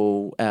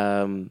so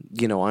I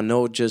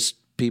know just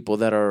people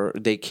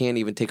they can't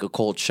even take a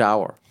cold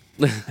shower,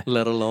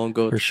 let alone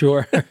go for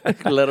sure,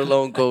 let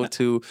alone go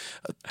to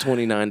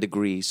 29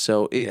 degrees.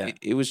 So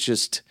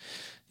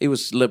it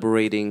was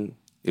liberating.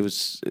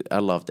 I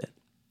loved it.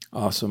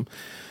 Awesome.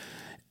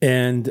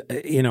 And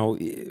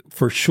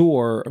for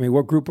sure, I mean,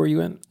 what group were you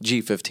in?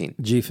 G15.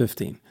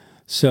 G15.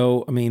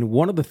 So, I mean,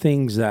 one of the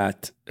things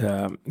that,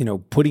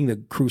 putting the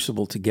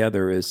crucible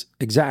together is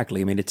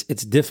exactly, I mean,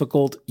 it's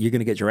difficult. You're going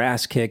to get your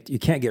ass kicked. You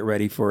can't get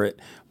ready for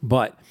it.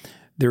 But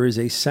there is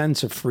a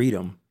sense of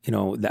freedom,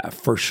 that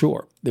for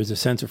sure. There's a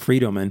sense of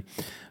freedom. And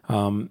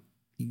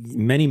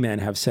many men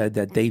have said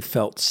that they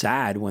felt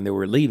sad when they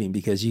were leaving,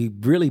 because you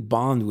really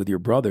bond with your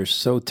brothers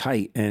so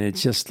tight. And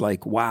it's just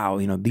like, wow,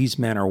 these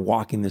men are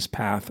walking this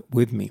path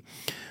with me.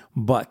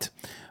 But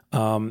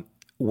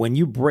when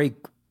you break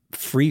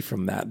free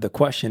from that, the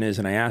question is,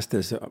 and I asked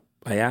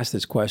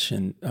this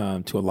question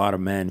to a lot of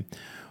men,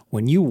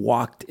 when you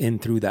walked in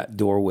through that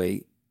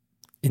doorway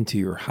into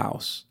your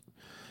house,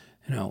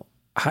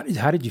 how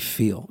did you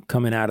feel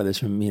coming out of this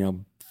from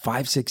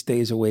 5-6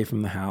 days away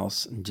from the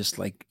house, and just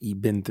like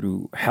you've been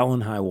through hell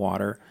and high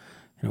water?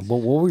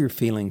 What were your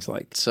feelings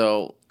like?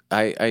 So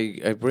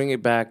I bring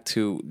it back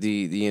to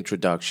the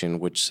introduction,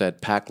 which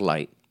said pack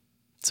light.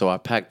 So I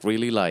packed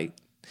really light.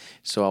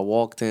 So I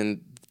walked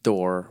in the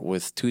door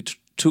with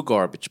two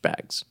garbage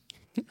bags.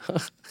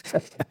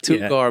 Two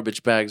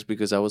garbage bags,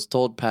 because I was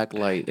told pack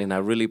light, and I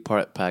really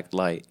packed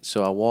light.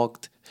 So I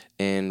walked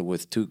and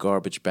with 2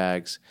 garbage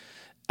bags.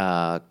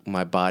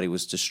 My body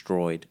was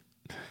destroyed.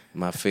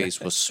 My face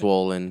was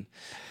swollen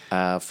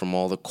from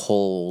all the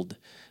cold.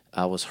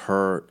 I was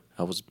hurt.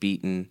 I was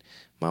beaten.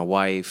 My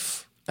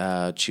wife,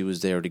 she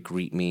was there to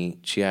greet me.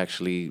 She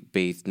actually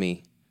bathed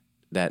me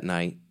that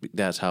night.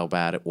 That's how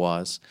bad it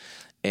was.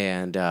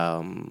 And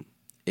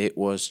it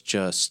was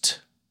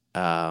just,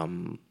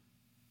 man,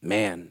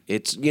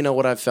 it's, you know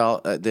what I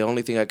felt? The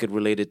only thing I could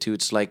relate it to,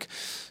 it's like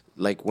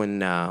when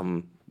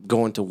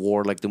going to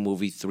war, like the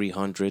movie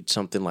 300,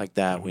 something like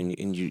that, when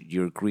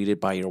you're greeted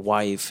by your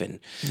wife, and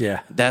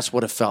Yeah. that's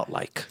what it felt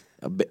like,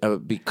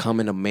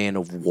 becoming a man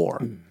of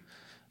war.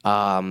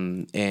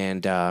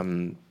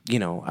 You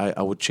know,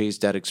 I would chase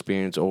that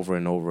experience over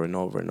and over and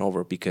over and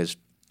over, because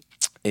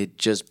it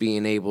just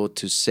being able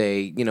to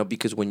say, you know,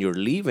 because when you're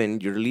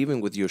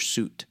leaving with your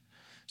suit.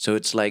 So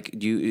it's like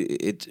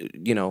I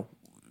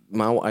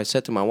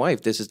said to my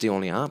wife, this is the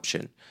only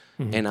option.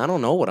 And I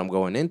don't know what I'm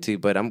going into,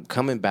 but I'm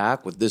coming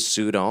back with this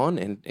suit on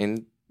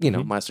and you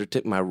know,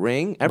 my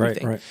ring,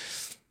 everything. Right.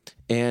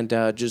 And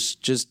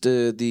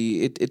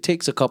it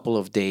takes a couple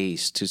of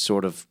days to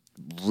sort of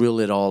reel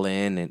it all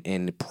in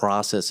and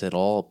process it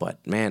all.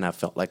 But man, I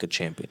felt like a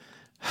champion.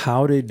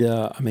 How did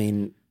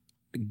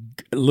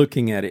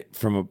looking at it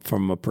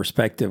from a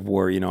perspective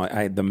where, you know,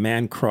 the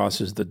man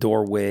crosses the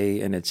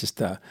doorway, and it's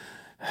just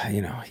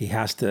you know, he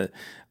has to.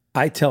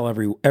 I tell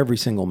every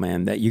single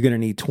man that you're going to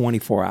need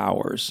 24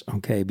 hours,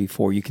 okay,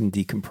 before you can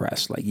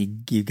decompress. Like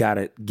you got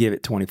to give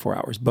it 24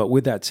 hours. But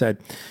with that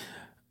said,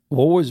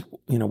 what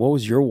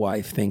was your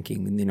wife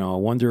thinking? You know, I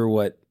wonder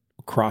what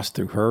crossed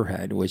through her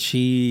head. Was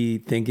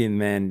she thinking,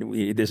 man,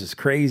 this is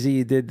crazy,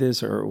 you did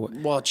this, or what?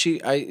 Well,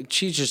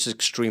 she's just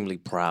extremely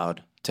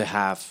proud to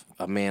have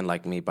a man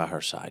like me by her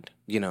side,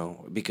 you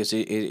know, because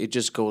it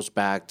just goes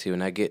back to,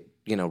 and I get,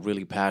 you know,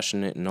 really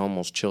passionate and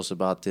almost chills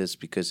about this,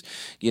 because,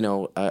 you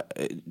know,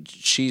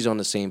 she's on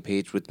the same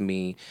page with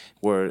me,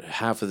 where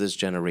half of this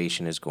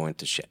generation is going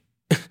to shit.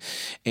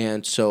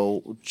 And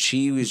so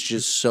she was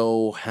just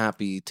so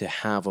happy to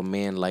have a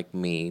man like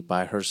me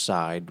by her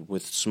side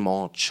with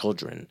small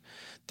children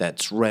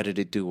that's ready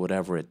to do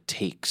whatever it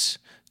takes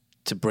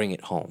to bring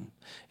it home.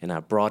 And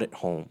I brought it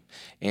home.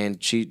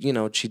 And she, you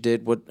know, she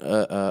did what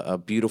a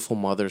beautiful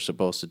mother's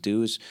supposed to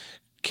do, is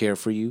care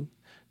for you,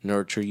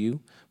 nurture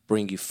you,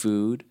 bring you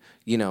food,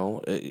 you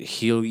know,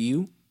 heal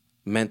you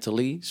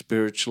mentally,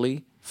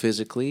 spiritually,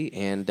 physically,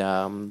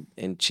 and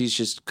she's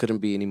just couldn't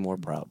be any more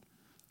proud.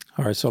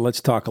 All right, so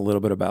let's talk a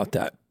little bit about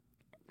that.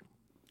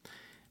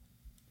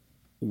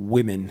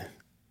 Women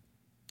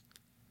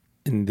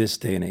in this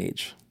day and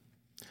age,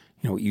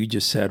 you know, what you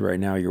just said right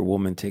now, your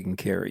woman taking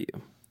care of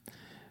you.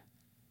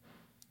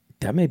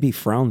 That may be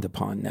frowned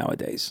upon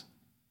nowadays.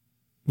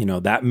 You know,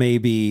 that may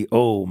be,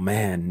 oh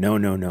man, no,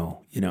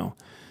 you know,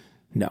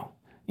 no.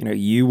 You know,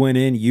 you went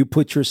in, you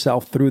put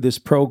yourself through this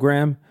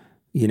program,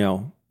 you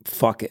know,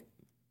 fuck it.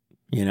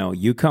 You know,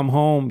 you come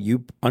home,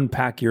 you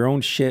unpack your own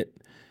shit,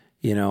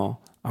 you know,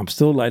 I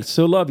still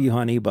love you,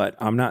 honey, but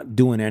I'm not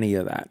doing any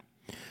of that.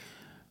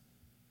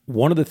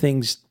 One of the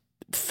things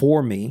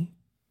for me,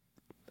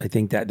 I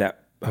think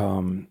that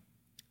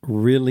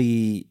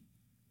really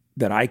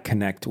that I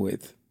connect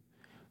with,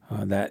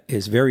 that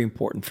is very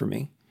important for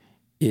me,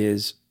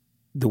 is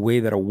the way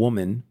that a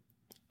woman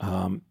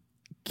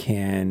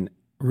can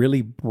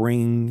really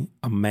bring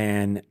a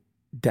man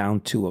down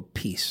to a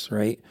peace,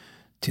 right?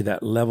 To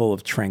that level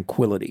of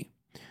tranquility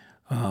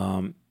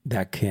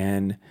that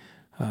can,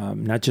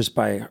 not just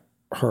by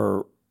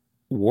her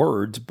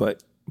words,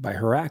 but by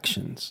her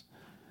actions,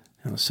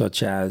 you know,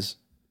 such as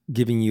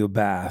giving you a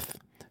bath,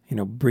 you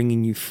know,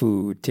 bringing you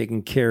food,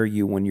 taking care of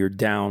you when you're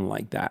down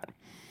like that,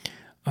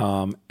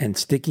 and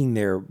sticking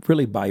there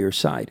really by your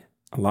side.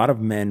 A lot of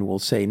men will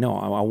say, no,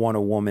 I want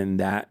a woman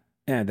that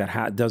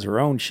does her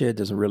own shit,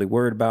 doesn't really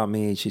worry about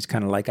me. She's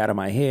kind of like out of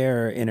my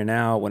hair, in and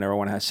out. Whenever I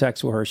want to have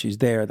sex with her, she's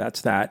there.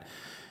 That's that.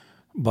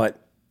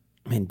 But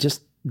I mean,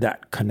 just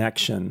that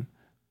connection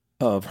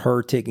of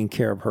her taking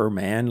care of her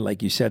man,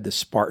 like you said, the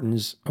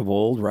Spartans of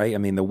old, right? I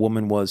mean, the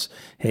woman was,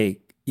 hey,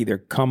 either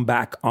come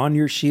back on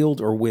your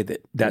shield or with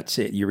it. That's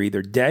it. You're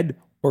either dead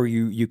or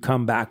you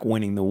come back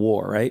winning the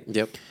war, right?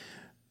 Yep.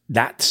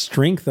 That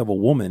strength of a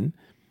woman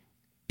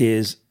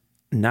is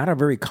not a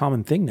very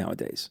common thing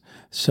nowadays.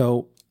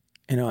 So,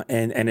 you know,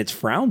 and it's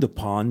frowned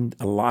upon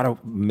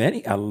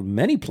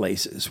many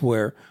places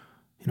where,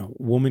 you know,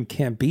 woman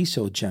can't be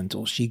so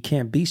gentle. She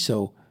can't be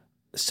so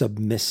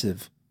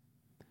submissive.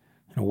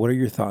 You know, what are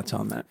your thoughts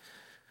on that?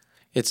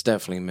 It's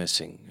definitely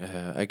missing.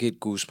 I get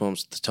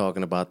goosebumps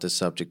talking about this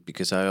subject,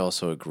 because I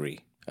also agree.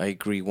 I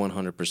agree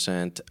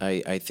 100%.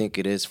 I think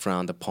it is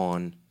frowned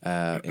upon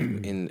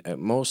in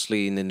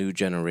mostly in the new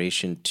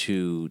generation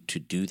to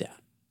do that,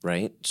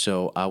 right?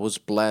 So I was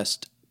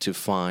blessed to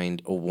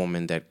find a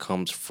woman that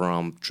comes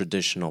from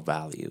traditional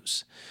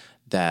values,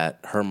 that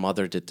her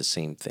mother did the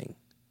same thing.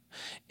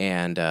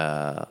 And,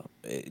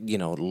 you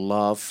know,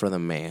 love for the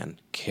man,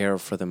 care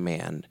for the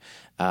man.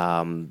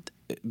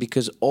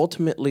 Because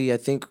ultimately, I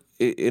think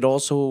it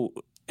also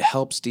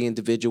helps the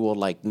individual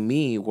like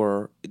me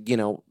where,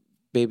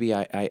 baby,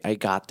 I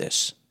got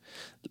this.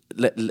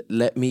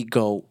 Let me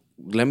go.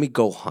 Let me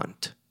go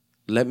hunt.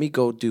 Let me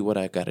go do what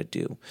I got to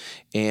do.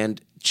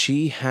 And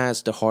she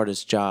has the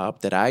hardest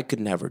job that I could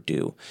never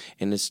do,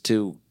 and it's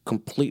to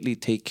completely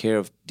take care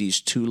of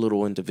these two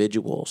little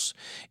individuals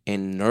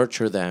and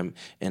nurture them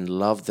and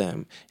love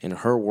them. And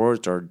her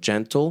words are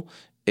gentle,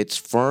 it's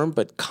firm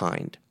but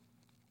kind,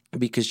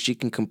 because she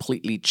can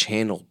completely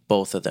channel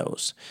both of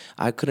those.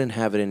 I couldn't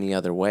have it any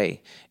other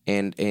way.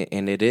 And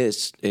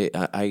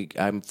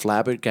I'm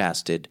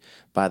flabbergasted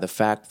by the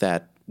fact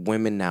that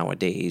women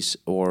nowadays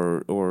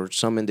or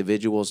some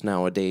individuals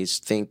nowadays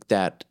think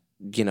that,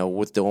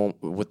 with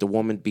the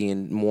woman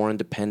being more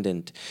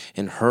independent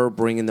and her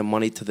bringing the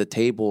money to the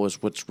table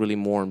is what's really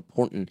more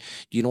important.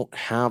 You don't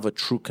have a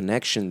true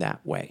connection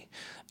that way.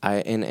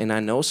 I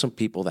know some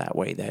people that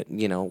way, that,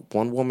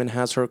 one woman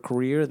has her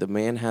career, the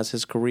man has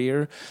his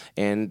career,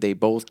 and they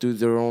both do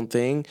their own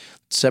thing,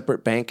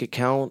 separate bank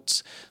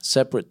accounts,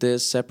 separate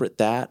this, separate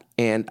that.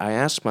 And I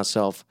asked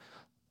myself,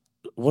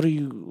 what are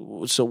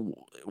you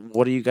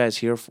guys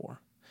here for?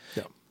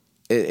 Yeah.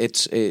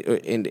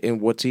 And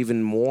what's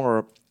even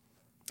more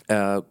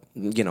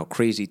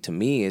crazy to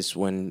me is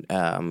when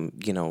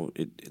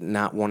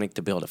not wanting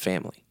to build a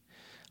family.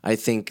 I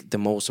think the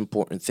most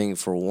important thing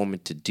for a woman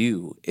to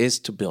do is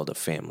to build a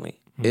family,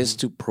 is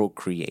to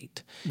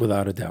procreate.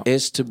 Without a doubt.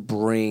 Is to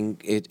bring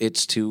it.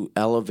 It's to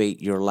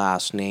elevate your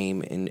last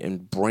name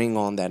and bring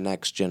on that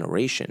next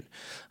generation.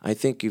 I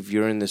think if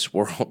you're in this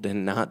world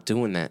and not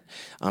doing that,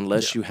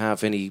 unless you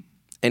have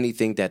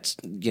anything that's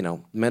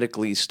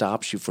medically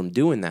stops you from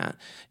doing that,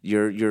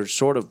 you're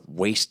sort of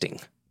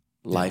wasting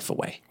life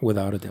away.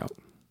 Without a doubt.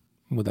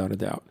 Without a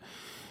doubt.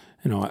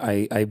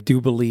 I do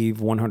believe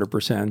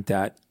 100%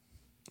 that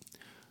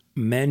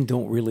men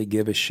don't really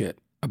give a shit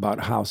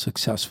about how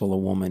successful a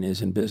woman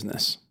is in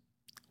business.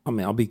 I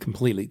mean, I'll be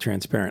completely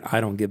transparent. I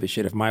don't give a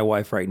shit. If my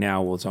wife right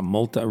now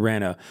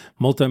ran a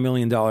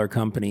multi-million-dollar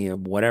company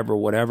of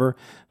whatever,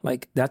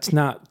 like, that's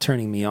not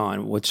turning me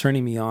on. What's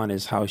turning me on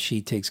is how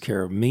she takes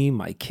care of me,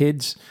 my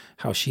kids,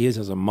 how she is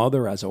as a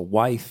mother, as a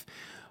wife,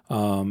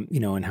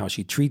 and how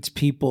she treats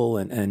people.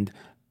 And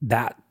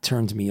that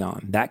turns me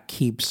on. That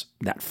keeps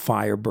that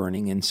fire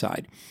burning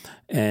inside.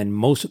 And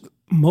most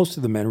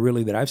of the men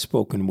really that I've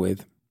spoken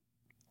with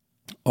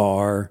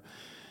are,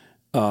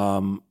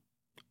 let's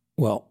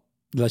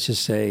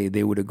just say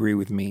they would agree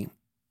with me.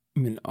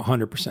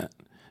 100%.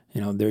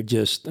 They're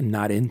just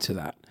not into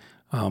that.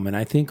 And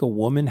I think a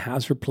woman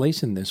has her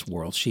place in this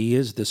world. She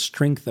is the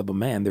strength of a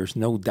man. There's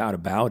no doubt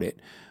about it.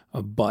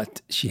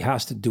 But she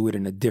has to do it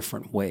in a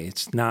different way.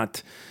 It's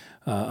not,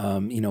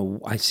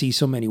 I see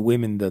so many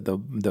women,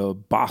 the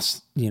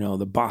boss,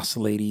 the boss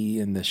lady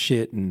and the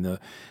shit and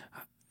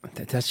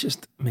that's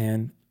just,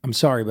 man, I'm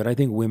sorry, but I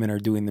think women are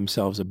doing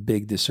themselves a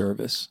big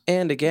disservice.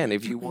 And again,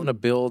 if you want to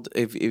build,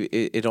 if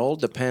it all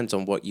depends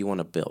on what you want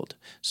to build.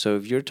 So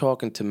if you're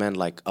talking to men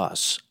like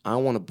us, I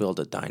want to build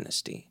a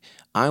dynasty.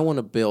 I want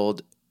to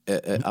build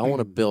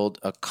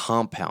a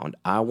compound.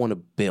 I want to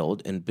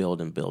build and build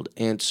and build.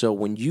 And so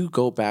when you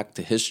go back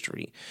to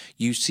history,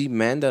 you see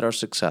men that are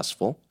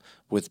successful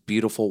with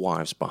beautiful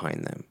wives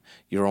behind them.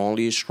 You're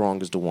only as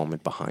strong as the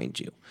woman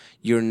behind you.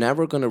 You're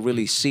never going to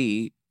really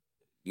see,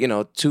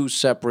 two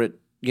separate,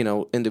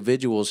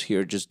 individuals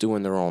here just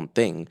doing their own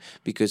thing,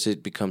 because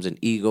it becomes an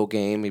ego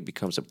game, it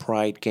becomes a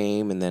pride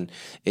game, and then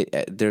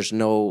there's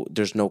no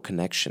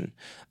connection.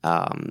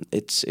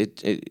 It's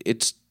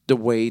the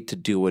way to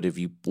do it if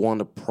you want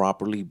to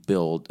properly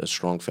build a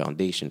strong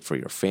foundation for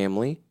your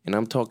family. And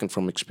I'm talking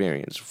from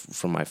experience,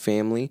 from my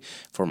family,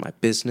 for my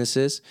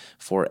businesses,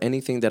 for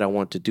anything that I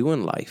want to do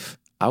in life.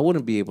 I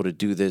wouldn't be able to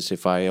do this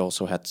if I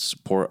also had to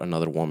support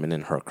another woman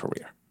in her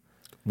career.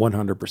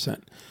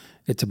 100%.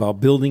 It's about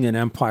building an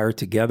empire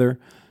together.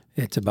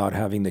 It's about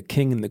having the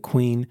king and the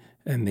queen,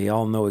 and they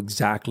all know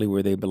exactly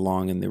where they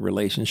belong in the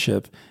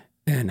relationship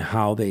and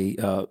how they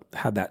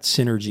have that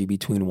synergy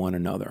between one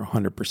another,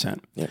 100%.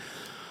 Yeah.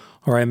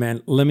 All right,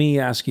 man, let me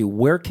ask you,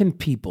 where can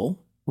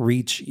people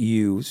reach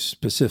you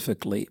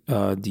specifically?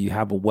 Do you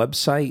have a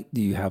website?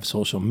 Do you have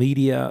social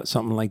media,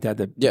 something like that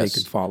Yes, they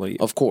could follow you?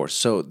 Of course.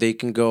 So they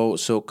can go,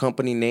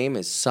 company name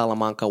is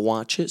Salamanca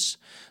Watches.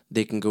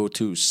 They can go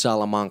to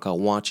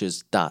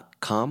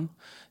salamancawatches.com.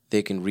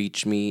 They can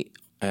reach me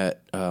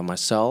at my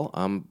cell.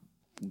 I'm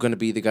going to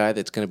be the guy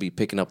that's going to be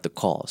picking up the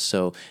call.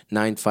 So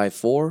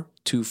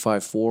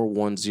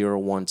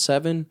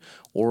 954-254-1017.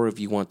 Or if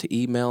you want to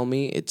email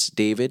me, it's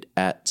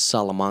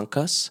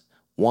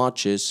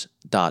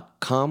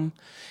david@salamancaswatches.com.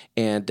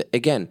 And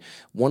again,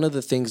 one of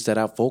the things that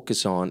I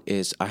focus on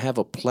is I have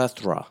a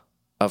plethora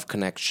of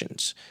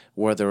connections,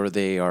 whether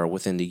they are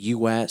within the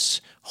U.S.,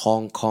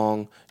 Hong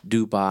Kong,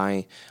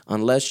 Dubai.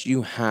 Unless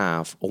you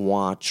have a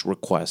watch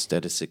request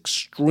that is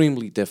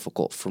extremely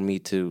difficult for me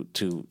to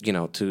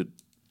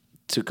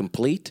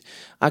complete,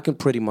 I can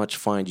pretty much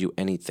find you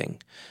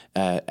anything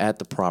at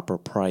the proper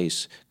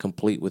price,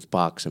 complete with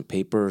box and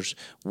papers,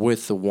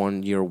 with the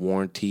 1-year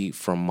warranty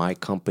from my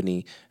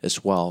company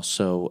as well.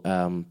 So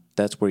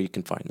that's where you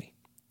can find me.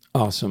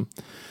 Awesome.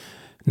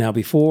 Now,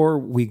 before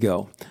we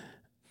go,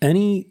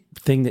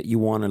 anything that you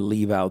want to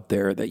leave out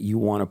there that you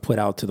want to put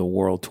out to the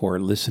world, to our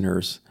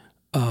listeners?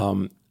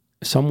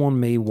 Someone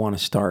may want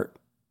to start,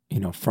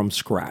 from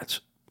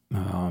scratch,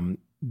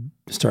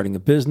 starting a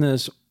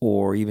business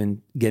or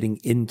even getting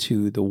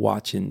into the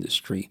watch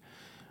industry.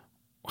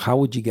 How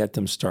would you get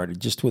them started?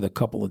 Just with a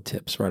couple of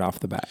tips right off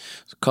the bat.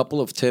 A couple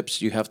of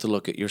tips. You have to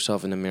look at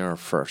yourself in the mirror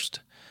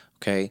first.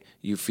 Okay?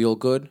 You feel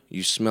good.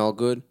 You smell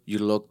good. You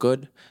look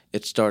good.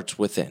 It starts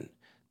within.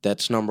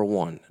 That's number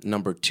one.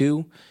 Number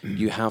two,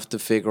 you have to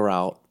figure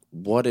out,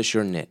 what is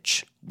your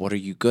niche? What are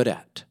you good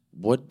at?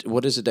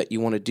 What is it that you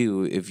want to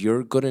do? If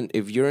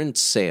you're in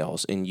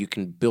sales and you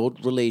can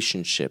build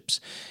relationships,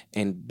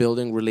 and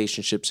building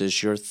relationships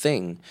is your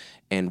thing,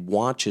 and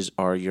watches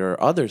are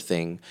your other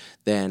thing,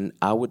 then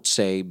I would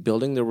say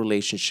building the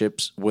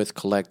relationships with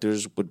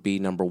collectors would be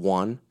number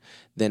one.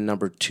 Then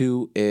number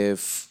two,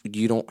 if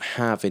you don't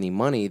have any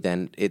money,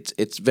 then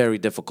it's very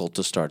difficult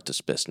to start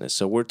this business.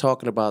 So we're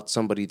talking about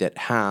somebody that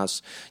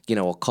has,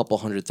 a couple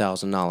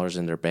 $100,000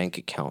 in their bank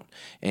account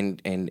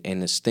and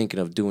is thinking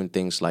of doing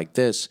things like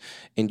this,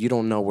 and you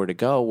don't know where to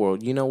go. Well,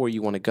 where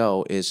you want to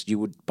go is you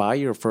would buy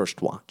your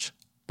first watch.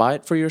 Buy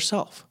it for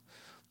yourself.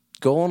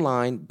 Go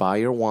online, buy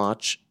your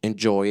watch,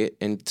 enjoy it,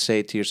 and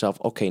say to yourself,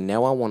 okay,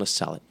 now I want to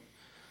sell it.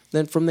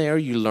 Then from there,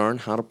 you learn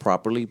how to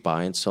properly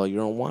buy and sell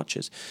your own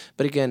watches.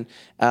 But again,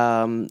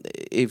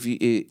 if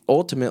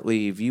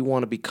you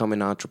want to become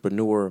an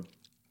entrepreneur,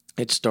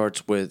 it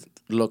starts with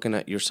looking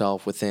at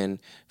yourself within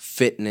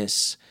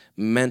fitness,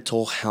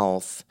 mental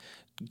health,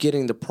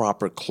 getting the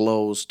proper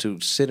clothes to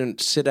sit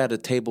at a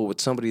table with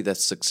somebody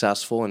that's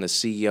successful and a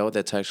CEO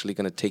that's actually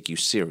going to take you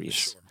serious.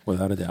 Sure.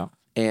 Without a doubt.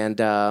 And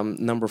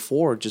number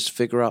four, just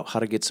figure out how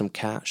to get some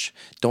cash.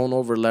 Don't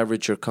over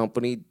leverage your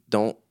company.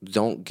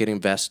 Don't get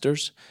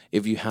investors.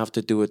 If you have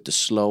to do it the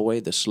slow way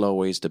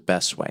is the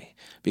best way.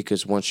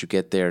 Because once you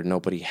get there,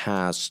 nobody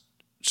has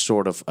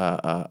sort of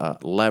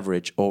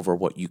leverage over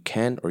what you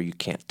can or you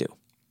can't do.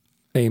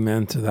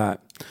 Amen to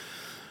that.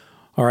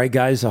 All right,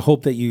 guys, I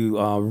hope that you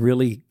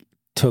really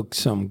took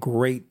some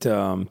great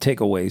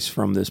takeaways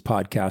from this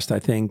podcast. I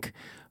think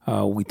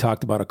we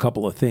talked about a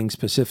couple of things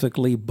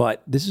specifically,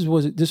 but this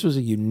was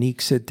a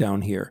unique sit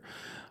down here.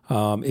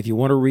 If you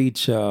want to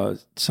reach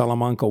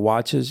Salamanca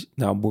Watches,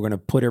 we're going to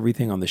put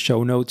everything on the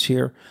show notes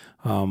here,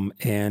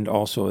 and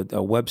also a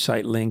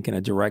website link and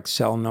a direct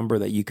cell number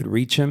that you could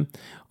reach him.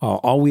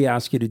 All we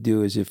ask you to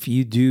do is, if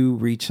you do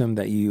reach him,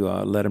 that you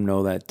let him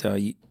know that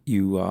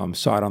you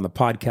saw it on the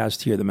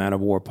podcast here, the Man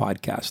of War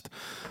podcast.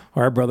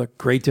 All right, brother.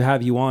 Great to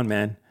have you on,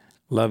 man.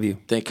 Love you.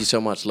 Thank you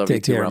so much. Love you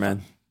too, care, Rafa.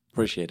 man.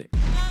 Appreciate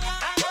it.